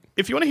Zammit.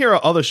 If you want to hear our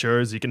other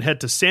shows, you can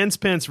head to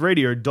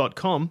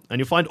sanspantsradio.com and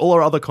you'll find all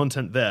our other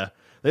content there.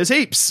 There's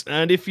heaps.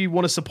 And if you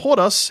want to support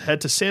us,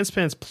 head to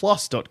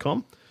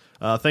sanspantsplus.com.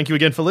 Thank you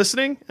again for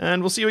listening,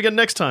 and we'll see you again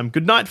next time.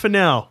 Good night for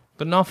now.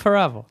 But not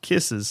forever.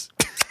 Kisses.